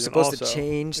in the season. It was supposed to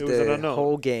change the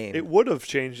whole game. It would have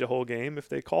changed the whole game if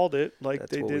they called it like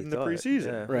they did in the preseason.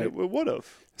 Yeah. Right. It would have.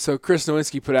 So Chris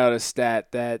Nowinski put out a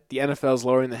stat that the NFL is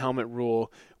lowering the helmet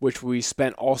rule, which we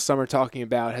spent all summer talking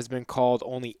about, has been called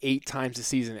only 8 times this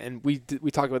season. And we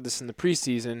talked about this in the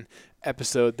preseason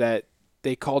episode that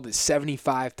they called it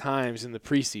 75 times in the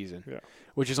preseason,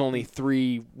 which is only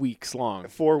 3 weeks long.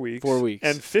 4 weeks. 4 weeks.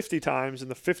 And 50 times in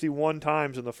the 51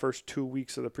 times in the first 2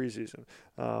 weeks of the preseason.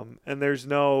 And there's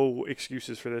no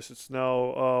excuses for this. It's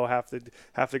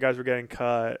half the guys were getting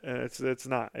cut. And it's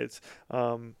not. It's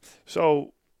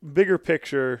so bigger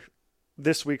picture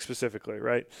this week specifically,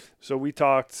 right? So we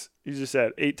talked, you just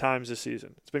said 8 times this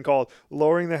season. It's been called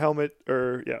lowering the helmet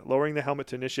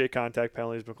to initiate contact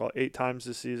penalty. It's been called 8 times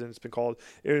this season.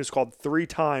 It was called 3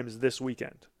 times this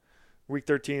weekend. Week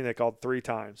 13, they called 3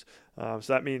 times. So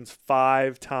that means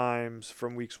 5 times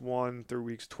from weeks 1 through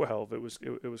weeks 12. It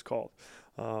was called.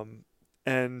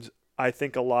 And I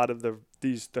think a lot of the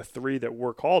 3 that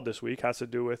were called this week has to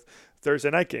do with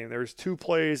Thursday night game. There was 2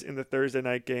 plays in the Thursday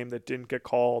night game that didn't get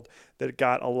called that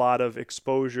got a lot of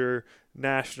exposure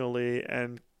nationally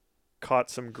and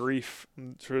caught some grief.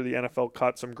 Sort the NFL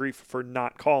caught some grief for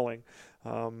not calling.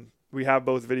 We have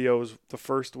both videos. The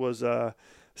first was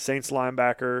Saints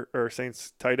linebacker or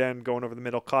Saints tight end going over the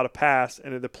middle, caught a pass,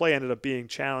 and the play ended up being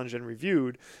challenged and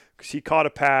reviewed because he caught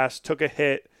a pass, took a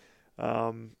hit,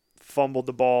 fumbled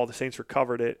the ball. The Saints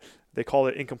recovered it. They called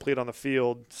it incomplete on the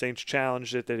field. Saints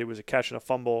challenged it that it was a catch and a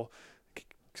fumble.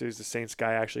 because the Saints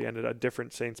guy actually a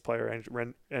different Saints player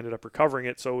ended up recovering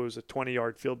it, so it was a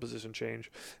 20-yard field position change,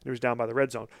 and it was down by the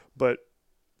red zone. But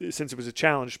since it was a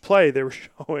challenged play, they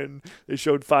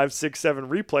showed 5, 6, 7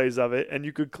 replays of it, and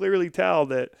you could clearly tell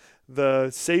that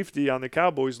the safety on the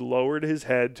Cowboys lowered his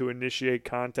head to initiate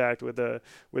contact with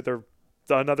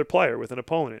another player, with an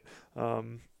opponent.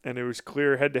 And it was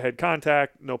clear head-to-head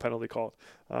contact, no penalty called.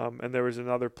 And there was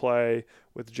another play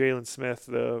with Jalen Smith,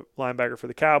 the linebacker for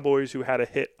the Cowboys, who had a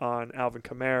hit on Alvin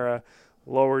Kamara,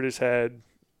 lowered his head,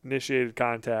 initiated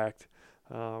contact.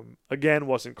 Again,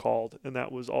 wasn't called, and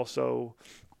that was also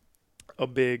a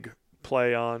big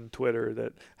play on Twitter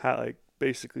that had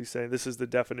basically saying this is the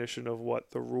definition of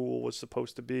what the rule was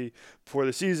supposed to be before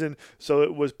the season. So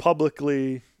it was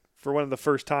publicly, for one of the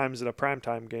first times in a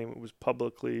primetime game, it was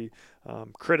publicly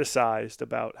criticized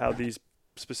about how these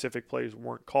specific plays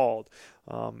weren't called.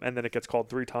 And then it gets called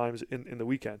 3 times in the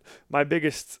weekend. My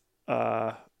biggest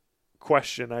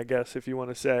question, I guess, if you want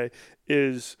to say,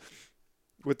 is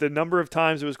with the number of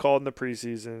times it was called in the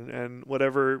preseason and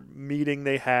whatever meeting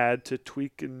they had to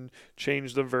tweak and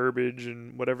change the verbiage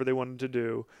and whatever they wanted to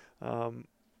do,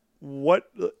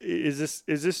 what is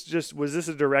this? Was this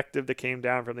a directive that came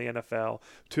down from the NFL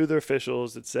to the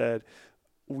officials that said,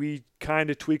 we kind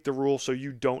of tweaked the rule so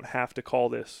you don't have to call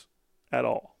this at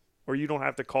all, or you don't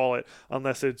have to call it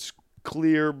unless it's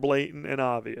clear, blatant, and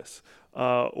obvious?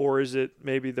 Or is it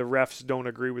maybe the refs don't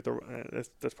agree with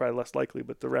that's probably less likely,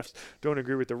 but the refs don't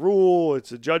agree with the rule.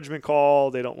 It's a judgment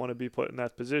call. They don't want to be put in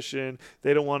that position.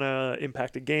 They don't want to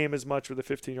impact the game as much with a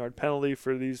 15-yard penalty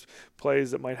for these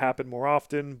plays that might happen more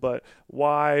often. But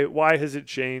why has it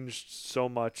changed so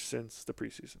much since the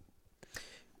preseason?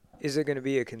 Is it going to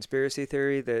be a conspiracy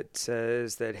theory that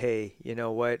says that, hey, you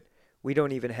know what, we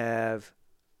don't even have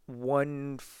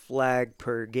one flag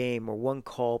per game or one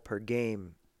call per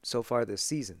game so far this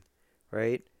season,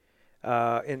 right?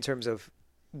 In terms of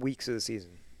weeks of the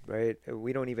season, right?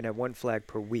 We don't even have one flag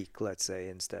per week, let's say,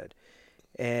 instead.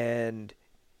 And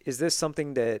is this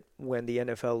something that when the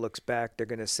NFL looks back, they're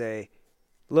going to say,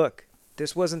 look,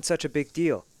 this wasn't such a big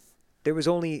deal. There was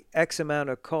only X amount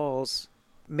of calls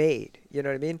made. You know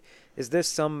what I mean? Is this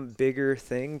some bigger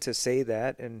thing to say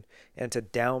that and to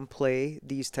downplay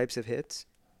these types of hits?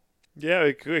 Yeah,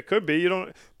 it could be. You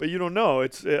don't know.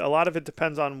 A lot of it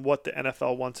depends on what the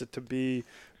NFL wants it to be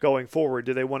going forward.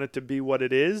 Do they want it to be what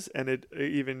it is, and it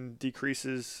even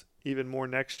decreases even more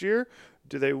next year?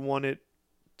 Do they want it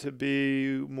to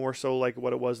be more so like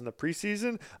what it was in the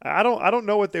preseason? I don't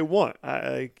know what they want.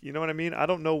 You know what I mean? I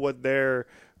don't know what their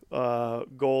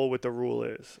goal with the rule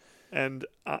is. And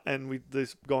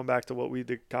going back to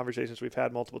the conversations we've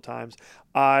had multiple times,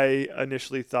 I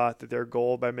initially thought that their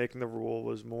goal by making the rule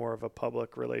was more of a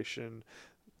public relation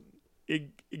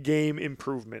game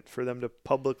improvement for them to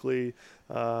publicly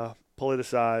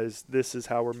politicize. This is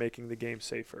how we're making the game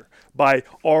safer by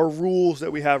our rules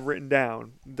that we have written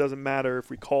down. It doesn't matter if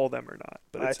we call them or not,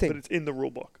 but it's in the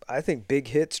rule book. I think big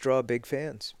hits draw big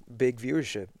fans, big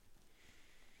viewership.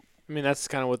 I mean, that's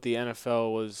kind of what the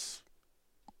NFL was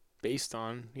based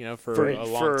on, for a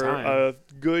long time. For a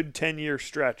good 10-year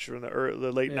stretch from the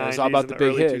late 90s and the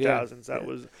early 2000s. That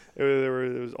was it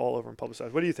was all over and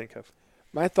publicized. What do you think, Kev?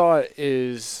 My thought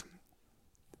is,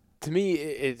 to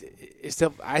me,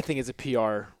 I think it's a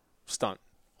PR stunt,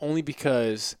 only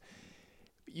because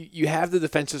you have the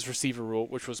defenseless receiver rule,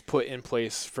 which was put in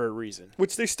place for a reason.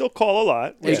 Which they still call a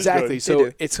lot. Exactly.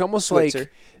 So it's almost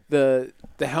like the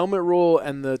helmet rule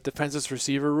and the defenseless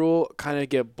receiver rule kind of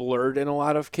get blurred in a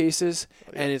lot of cases.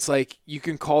 Oh, yeah. And it's like you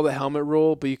can call the helmet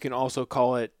rule, but you can also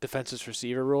call it defenseless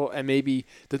receiver rule. And maybe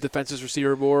the defenseless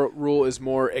receiver rule is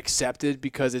more accepted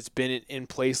because it's been in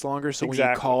place longer. So when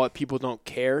you call it, people don't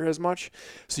care as much.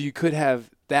 So you could have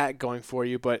that going for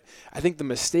you. But I think the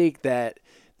mistake that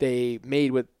they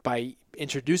made by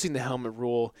introducing the helmet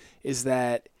rule is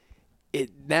that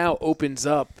it now opens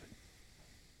up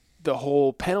the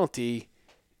whole penalty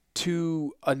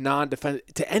to a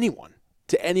to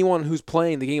anyone who's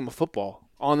playing the game of football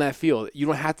on that field. You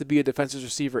don't have to be a defensive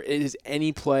receiver. It is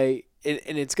any play, and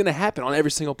it's going to happen on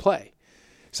every single play.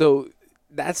 So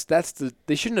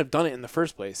they shouldn't have done it in the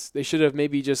first place. They should have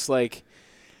maybe just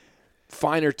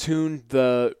finer tuned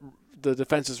the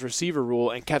defensive receiver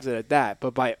rule and kept it at that.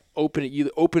 But by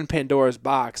you open Pandora's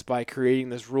box by creating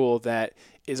this rule that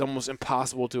is almost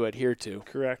impossible to adhere to.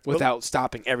 Correct. Without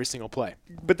stopping every single play.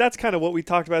 But that's kind of what we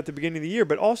talked about at the beginning of the year,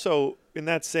 but also in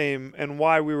that same, and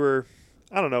why we were,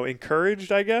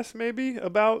 encouraged, I guess, maybe,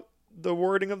 about the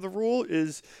wording of the rule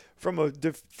is from a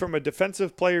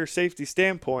defensive player safety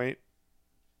standpoint,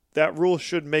 that rule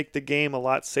should make the game a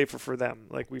lot safer for them,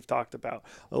 like we've talked about.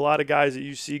 A lot of guys that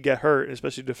you see get hurt,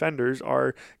 especially defenders,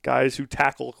 are guys who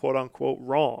tackle quote-unquote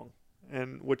wrong,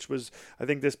 and which was, I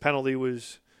think this penalty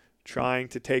was trying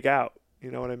to take out.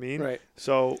 You know what I mean? Right.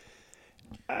 So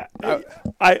I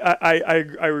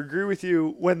agree with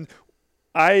you when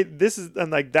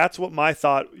that's what my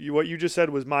thought. What you just said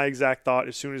was my exact thought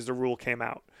as soon as the rule came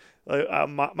out.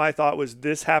 My thought was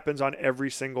this happens on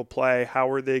every single play. How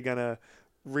are they gonna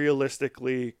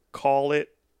realistically call it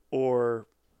or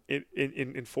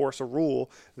enforce a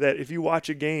rule that if you watch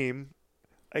a game,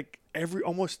 like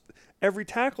almost every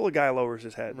tackle a guy lowers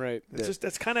his head. Right. It's just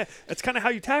that's kind of how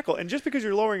you tackle. And just because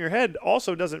you're lowering your head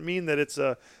also doesn't mean that it's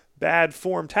a bad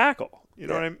form tackle. You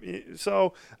know what I mean?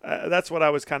 So that's what I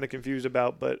was kind of confused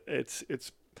about. But it's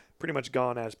pretty much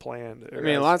gone as planned. I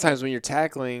mean, a lot of times when you're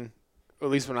tackling, or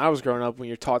at least when I was growing up, when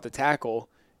you're taught to tackle,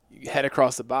 you head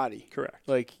across the body. Correct.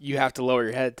 Like you have to lower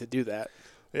your head to do that.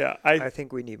 Yeah. I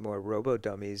think we need more robo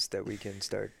dummies that we can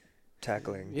start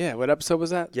tackling. Yeah. What episode was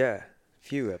that? Yeah, a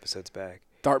few episodes back.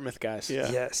 Dartmouth guys. Yeah.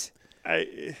 Yes.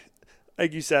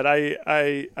 Like you said,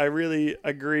 I really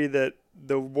agree that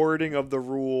the wording of the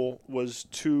rule was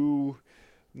too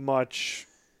much,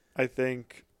 I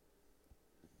think,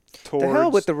 towards the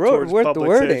hell with the public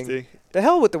wording. safety. The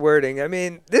hell with the wording. I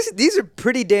mean, these are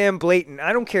pretty damn blatant.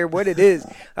 I don't care what it is.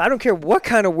 I don't care what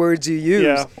kind of words you use.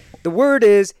 Yeah. The word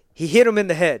is he hit him in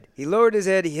the head. He lowered his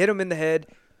head. He hit him in the head.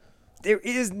 There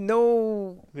is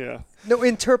no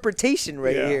interpretation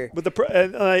right here. But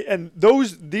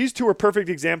these two are perfect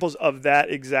examples of that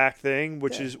exact thing,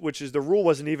 which is the rule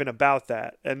wasn't even about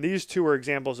that, and these two are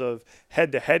examples of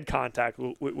head-to-head contact,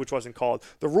 which wasn't called.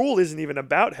 The rule isn't even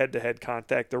about head-to-head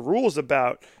contact. The rule is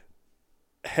about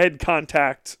head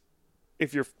contact.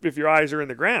 If your eyes are in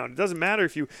the ground, it doesn't matter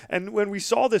if you. And when we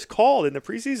saw this called in the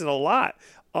preseason a lot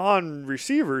on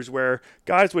receivers, where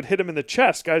guys would hit them in the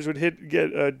chest, guys would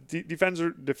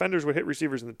defenders would hit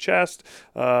receivers in the chest,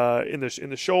 in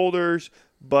the shoulders,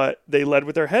 but they led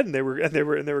with their head, and they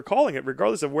were calling it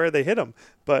regardless of where they hit them.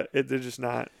 But they're just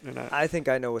not. They're not. I think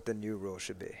I know what the new rule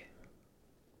should be.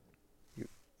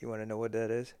 You want to know what that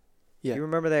is? Yeah. You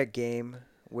remember that game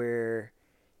where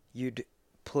you'd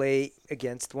play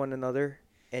against one another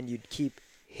and you'd keep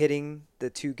hitting the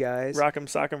two guys? Rock'em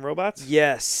Sock'em Robots?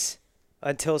 Yes.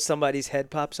 Until somebody's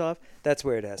head pops off. That's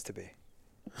where it has to be.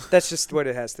 That's just what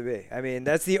it has to be. I mean,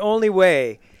 that's the only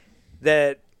way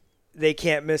that they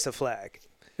can't miss a flag.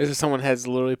 Is it someone's head's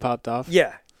literally popped off?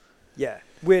 Yeah. Yeah.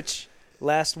 Which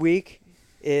last week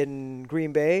in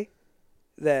Green Bay,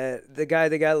 the guy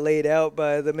that got laid out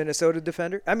by the Minnesota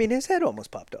defender, I mean, his head almost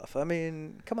popped off. I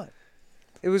mean, come on.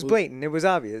 It was blatant. It was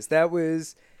obvious. That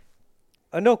was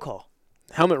a no call.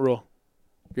 Helmet rule.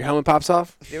 Your helmet pops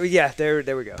off? Yeah, there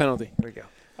we go. Penalty. There we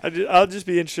go. I'll just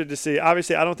be interested to see.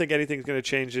 Obviously, I don't think anything's going to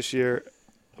change this year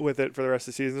with it for the rest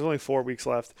of the season. There's only 4 weeks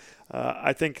left.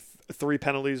 I think 3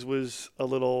 penalties was a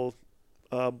little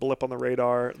blip on the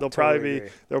radar. There'll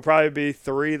probably be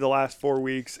 3 the last 4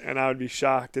 weeks, and I would be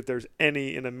shocked if there's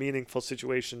any in a meaningful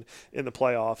situation in the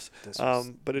playoffs.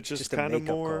 But it's just kind of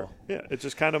more. Yeah, it's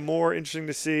just kind of more interesting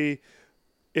to see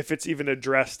if it's even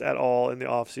addressed at all in the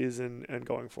offseason and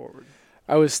going forward.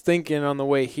 I was thinking on the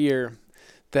way here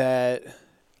that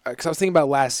because I was thinking about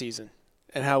last season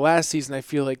and how last season I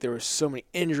feel like there were so many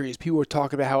injuries. People were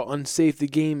talking about how unsafe the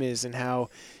game is and how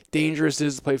dangerous it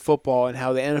is to play football and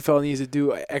how the NFL needs to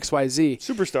do X, Y, Z.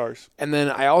 Superstars. And then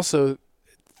I also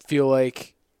feel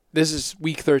like this is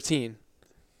week 13.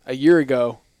 A year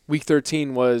ago, week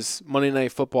 13 was Monday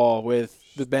Night Football with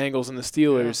the Bengals and the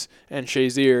Steelers and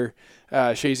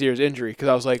Shazier's injury. Because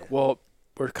I was like, well,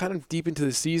 we're kind of deep into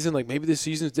the season. Like maybe the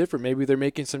season's different. Maybe they're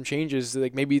making some changes.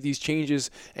 Like maybe these changes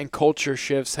and culture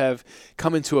shifts have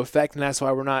come into effect, and that's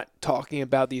why we're not talking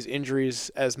about these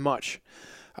injuries as much.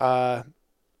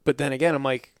 But then again, I'm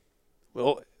like,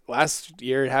 well, last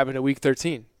year it happened in week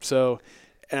 13. So,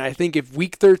 and I think if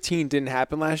week 13 didn't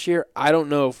happen last year, I don't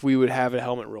know if we would have a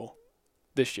helmet rule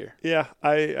this year. Yeah,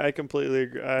 I completely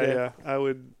agree. I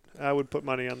would put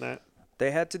money on that. They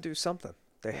had to do something.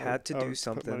 They had to do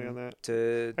something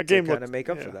to kind of make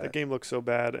up for that. The game looked so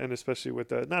bad, and especially with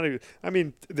the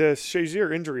the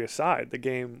Shazier injury aside, the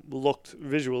game looked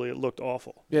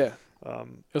awful. Yeah,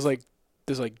 it was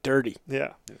like dirty.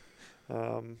 Yeah.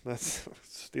 That's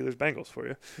Steelers Bengals for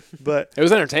you, but it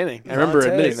was entertaining. I remember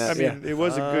admitting that. I mean, it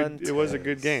was a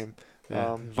good game.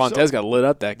 Yeah. Vontaze got lit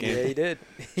up that game. Yeah, he did.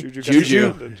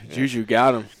 Juju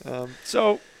got him. I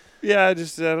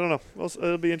don't know.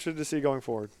 It'll be interesting to see going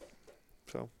forward.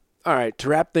 So, all right, to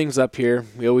wrap things up here,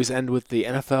 we always end with the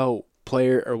NFL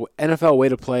player or NFL way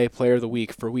to play player of the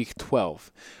week for Week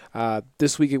 12.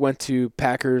 This week it went to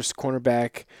Packers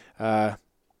cornerback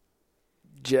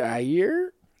Jair.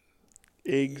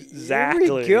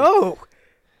 Exactly. Here we go.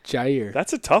 Jair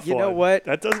That's a tough You one. know what?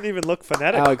 That doesn't even look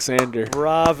phonetic. Alexander.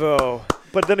 Bravo.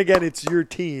 But then again, it's your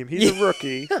team. He's a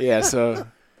rookie. Yeah, so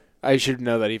I should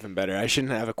know that even better. I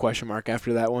shouldn't have a question mark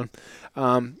after that one.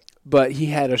 But he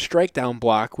had a strike down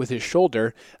block with his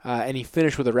shoulder, and he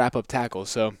finished with a wrap-up tackle.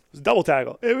 So It was a double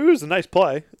tackle. It was a nice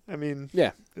play. I mean,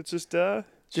 yeah, it's just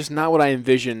just not what I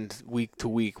envisioned week to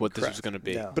week what this was going to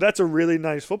be. No. but that's a really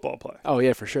nice football play. Oh,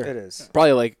 yeah, for sure. It is.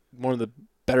 Probably like one of the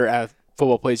better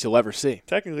football plays you'll ever see.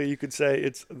 Technically, you could say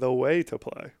it's the way to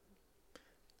play.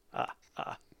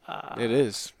 It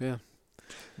is, yeah.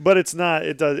 But it's not.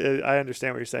 I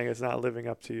understand what you're saying. It's not living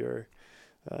up to your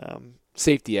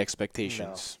Safety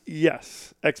expectations.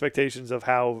 expectations of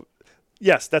how.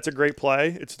 Yes, that's a great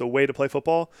play. It's the way to play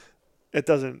football. It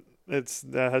doesn't.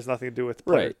 That has nothing to do with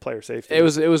player safety. It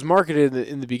was marketed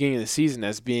in the beginning of the season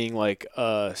as being like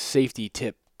a safety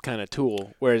tip kind of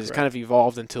tool, whereas it's kind of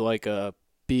evolved into like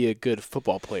be a good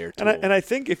football player tool. And I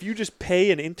think if you just pay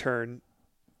an intern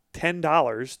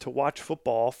 $10 to watch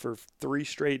football for 3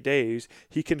 straight days,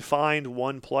 he can find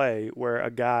one play where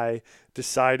a guy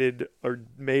decided or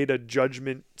made a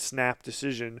judgment snap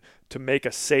decision to make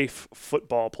a safe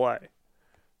football play.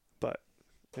 But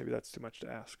maybe that's too much to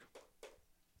ask.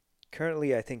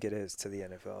 Currently, I think it is to the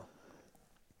NFL.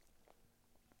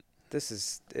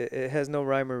 It has no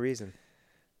rhyme or reason.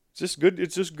 It's just good.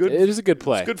 It's just good. It is a good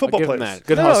play. It's good football I'll give him plays. that.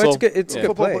 Good no, hustle. it's good. It's a good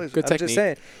Football play. plays. Good I'm technique. just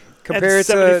saying. And Compared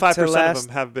 75% to last, of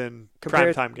them have been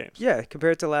compared- primetime games. yeah,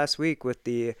 compared to last week with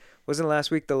wasn't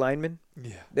last week the lineman?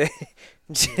 Yeah. They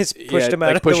just pushed him out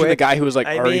like of the pushing way. the guy who was like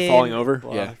I already mean, falling over.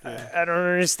 Block, Yeah, I don't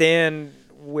understand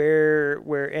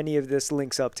where any of this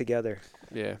links up together.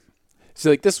 yeah. So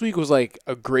like this week was like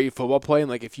a great football play, and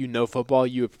like if you know football,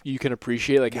 you can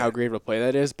appreciate like how great of a play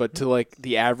that is. But to like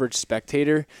the average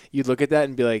spectator, you'd look at that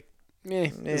and be like,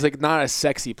 it's like not a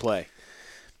sexy play.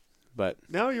 But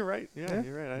No, you're right. Yeah, Yeah.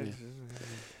 you're right.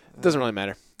 it doesn't really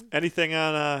matter. Anything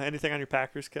on your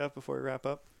Packers, Kev, before we wrap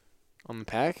up? On the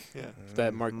pack, Yeah.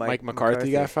 that Mike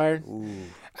McCarthy got fired. Ooh.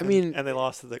 I mean, and they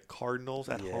lost to the Cardinals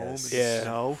at home in Yes. Yeah.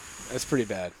 snow. that's pretty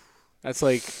bad. That's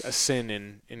like a sin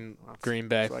in Green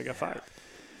Bay. So I got fired.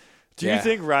 Do Yeah. you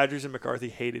think Rodgers and McCarthy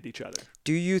hated each other?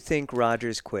 Do you think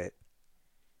Rodgers quit?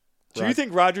 Do you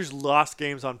think Rodgers lost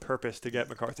games on purpose to get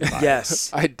McCarthy fired? Yes.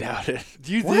 I doubt it.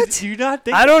 Do you What? do you not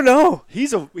think I don't know.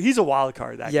 he's a wild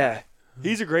card, that Yeah. guy?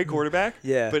 He's a great quarterback.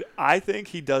 Yeah. But I think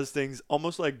he does things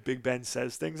almost like Big Ben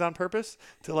says things on purpose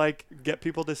to like get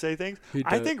people to say things. He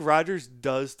I does. think Rodgers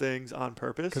does things on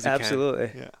purpose. 'Cause he can.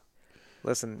 Absolutely. Yeah.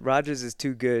 Listen, Rodgers is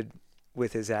too good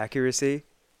with his accuracy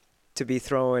to be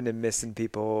throwing and missing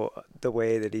people the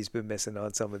way that he's been missing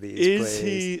on some of these Is plays.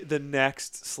 he the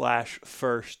next /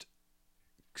 first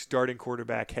starting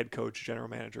quarterback, head coach, general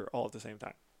manager all at the same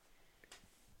time?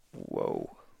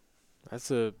 Whoa.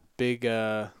 That's a big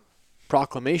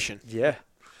proclamation. Yeah.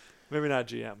 Maybe not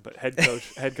GM, but head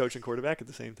coach and quarterback at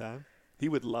the same time. He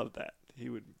would love that. He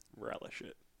would relish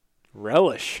it.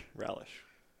 Relish.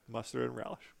 Mustard and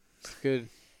relish. It's good.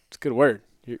 It's a good word.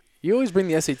 You always bring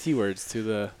the SAT words to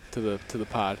the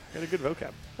pod. Got a good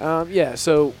vocab. Yeah.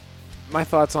 So my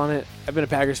thoughts on it. I've been a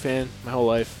Packers fan my whole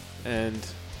life, and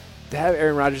to have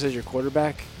Aaron Rodgers as your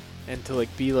quarterback and to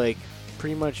like be like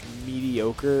pretty much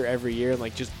mediocre every year and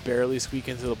like just barely squeak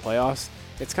into the playoffs,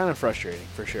 it's kind of frustrating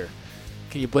for sure.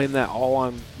 Can you blame that all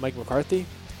on Mike McCarthy?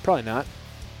 Probably not,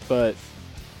 but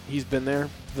he's been there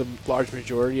the large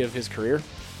majority of his career,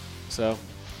 so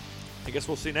I guess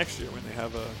we'll see next year when they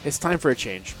have a. it's time for a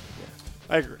change.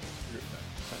 I agree.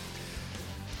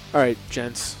 All right,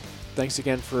 gents. Thanks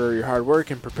again for your hard work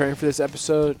and preparing for this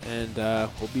episode, and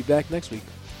we'll be back next week.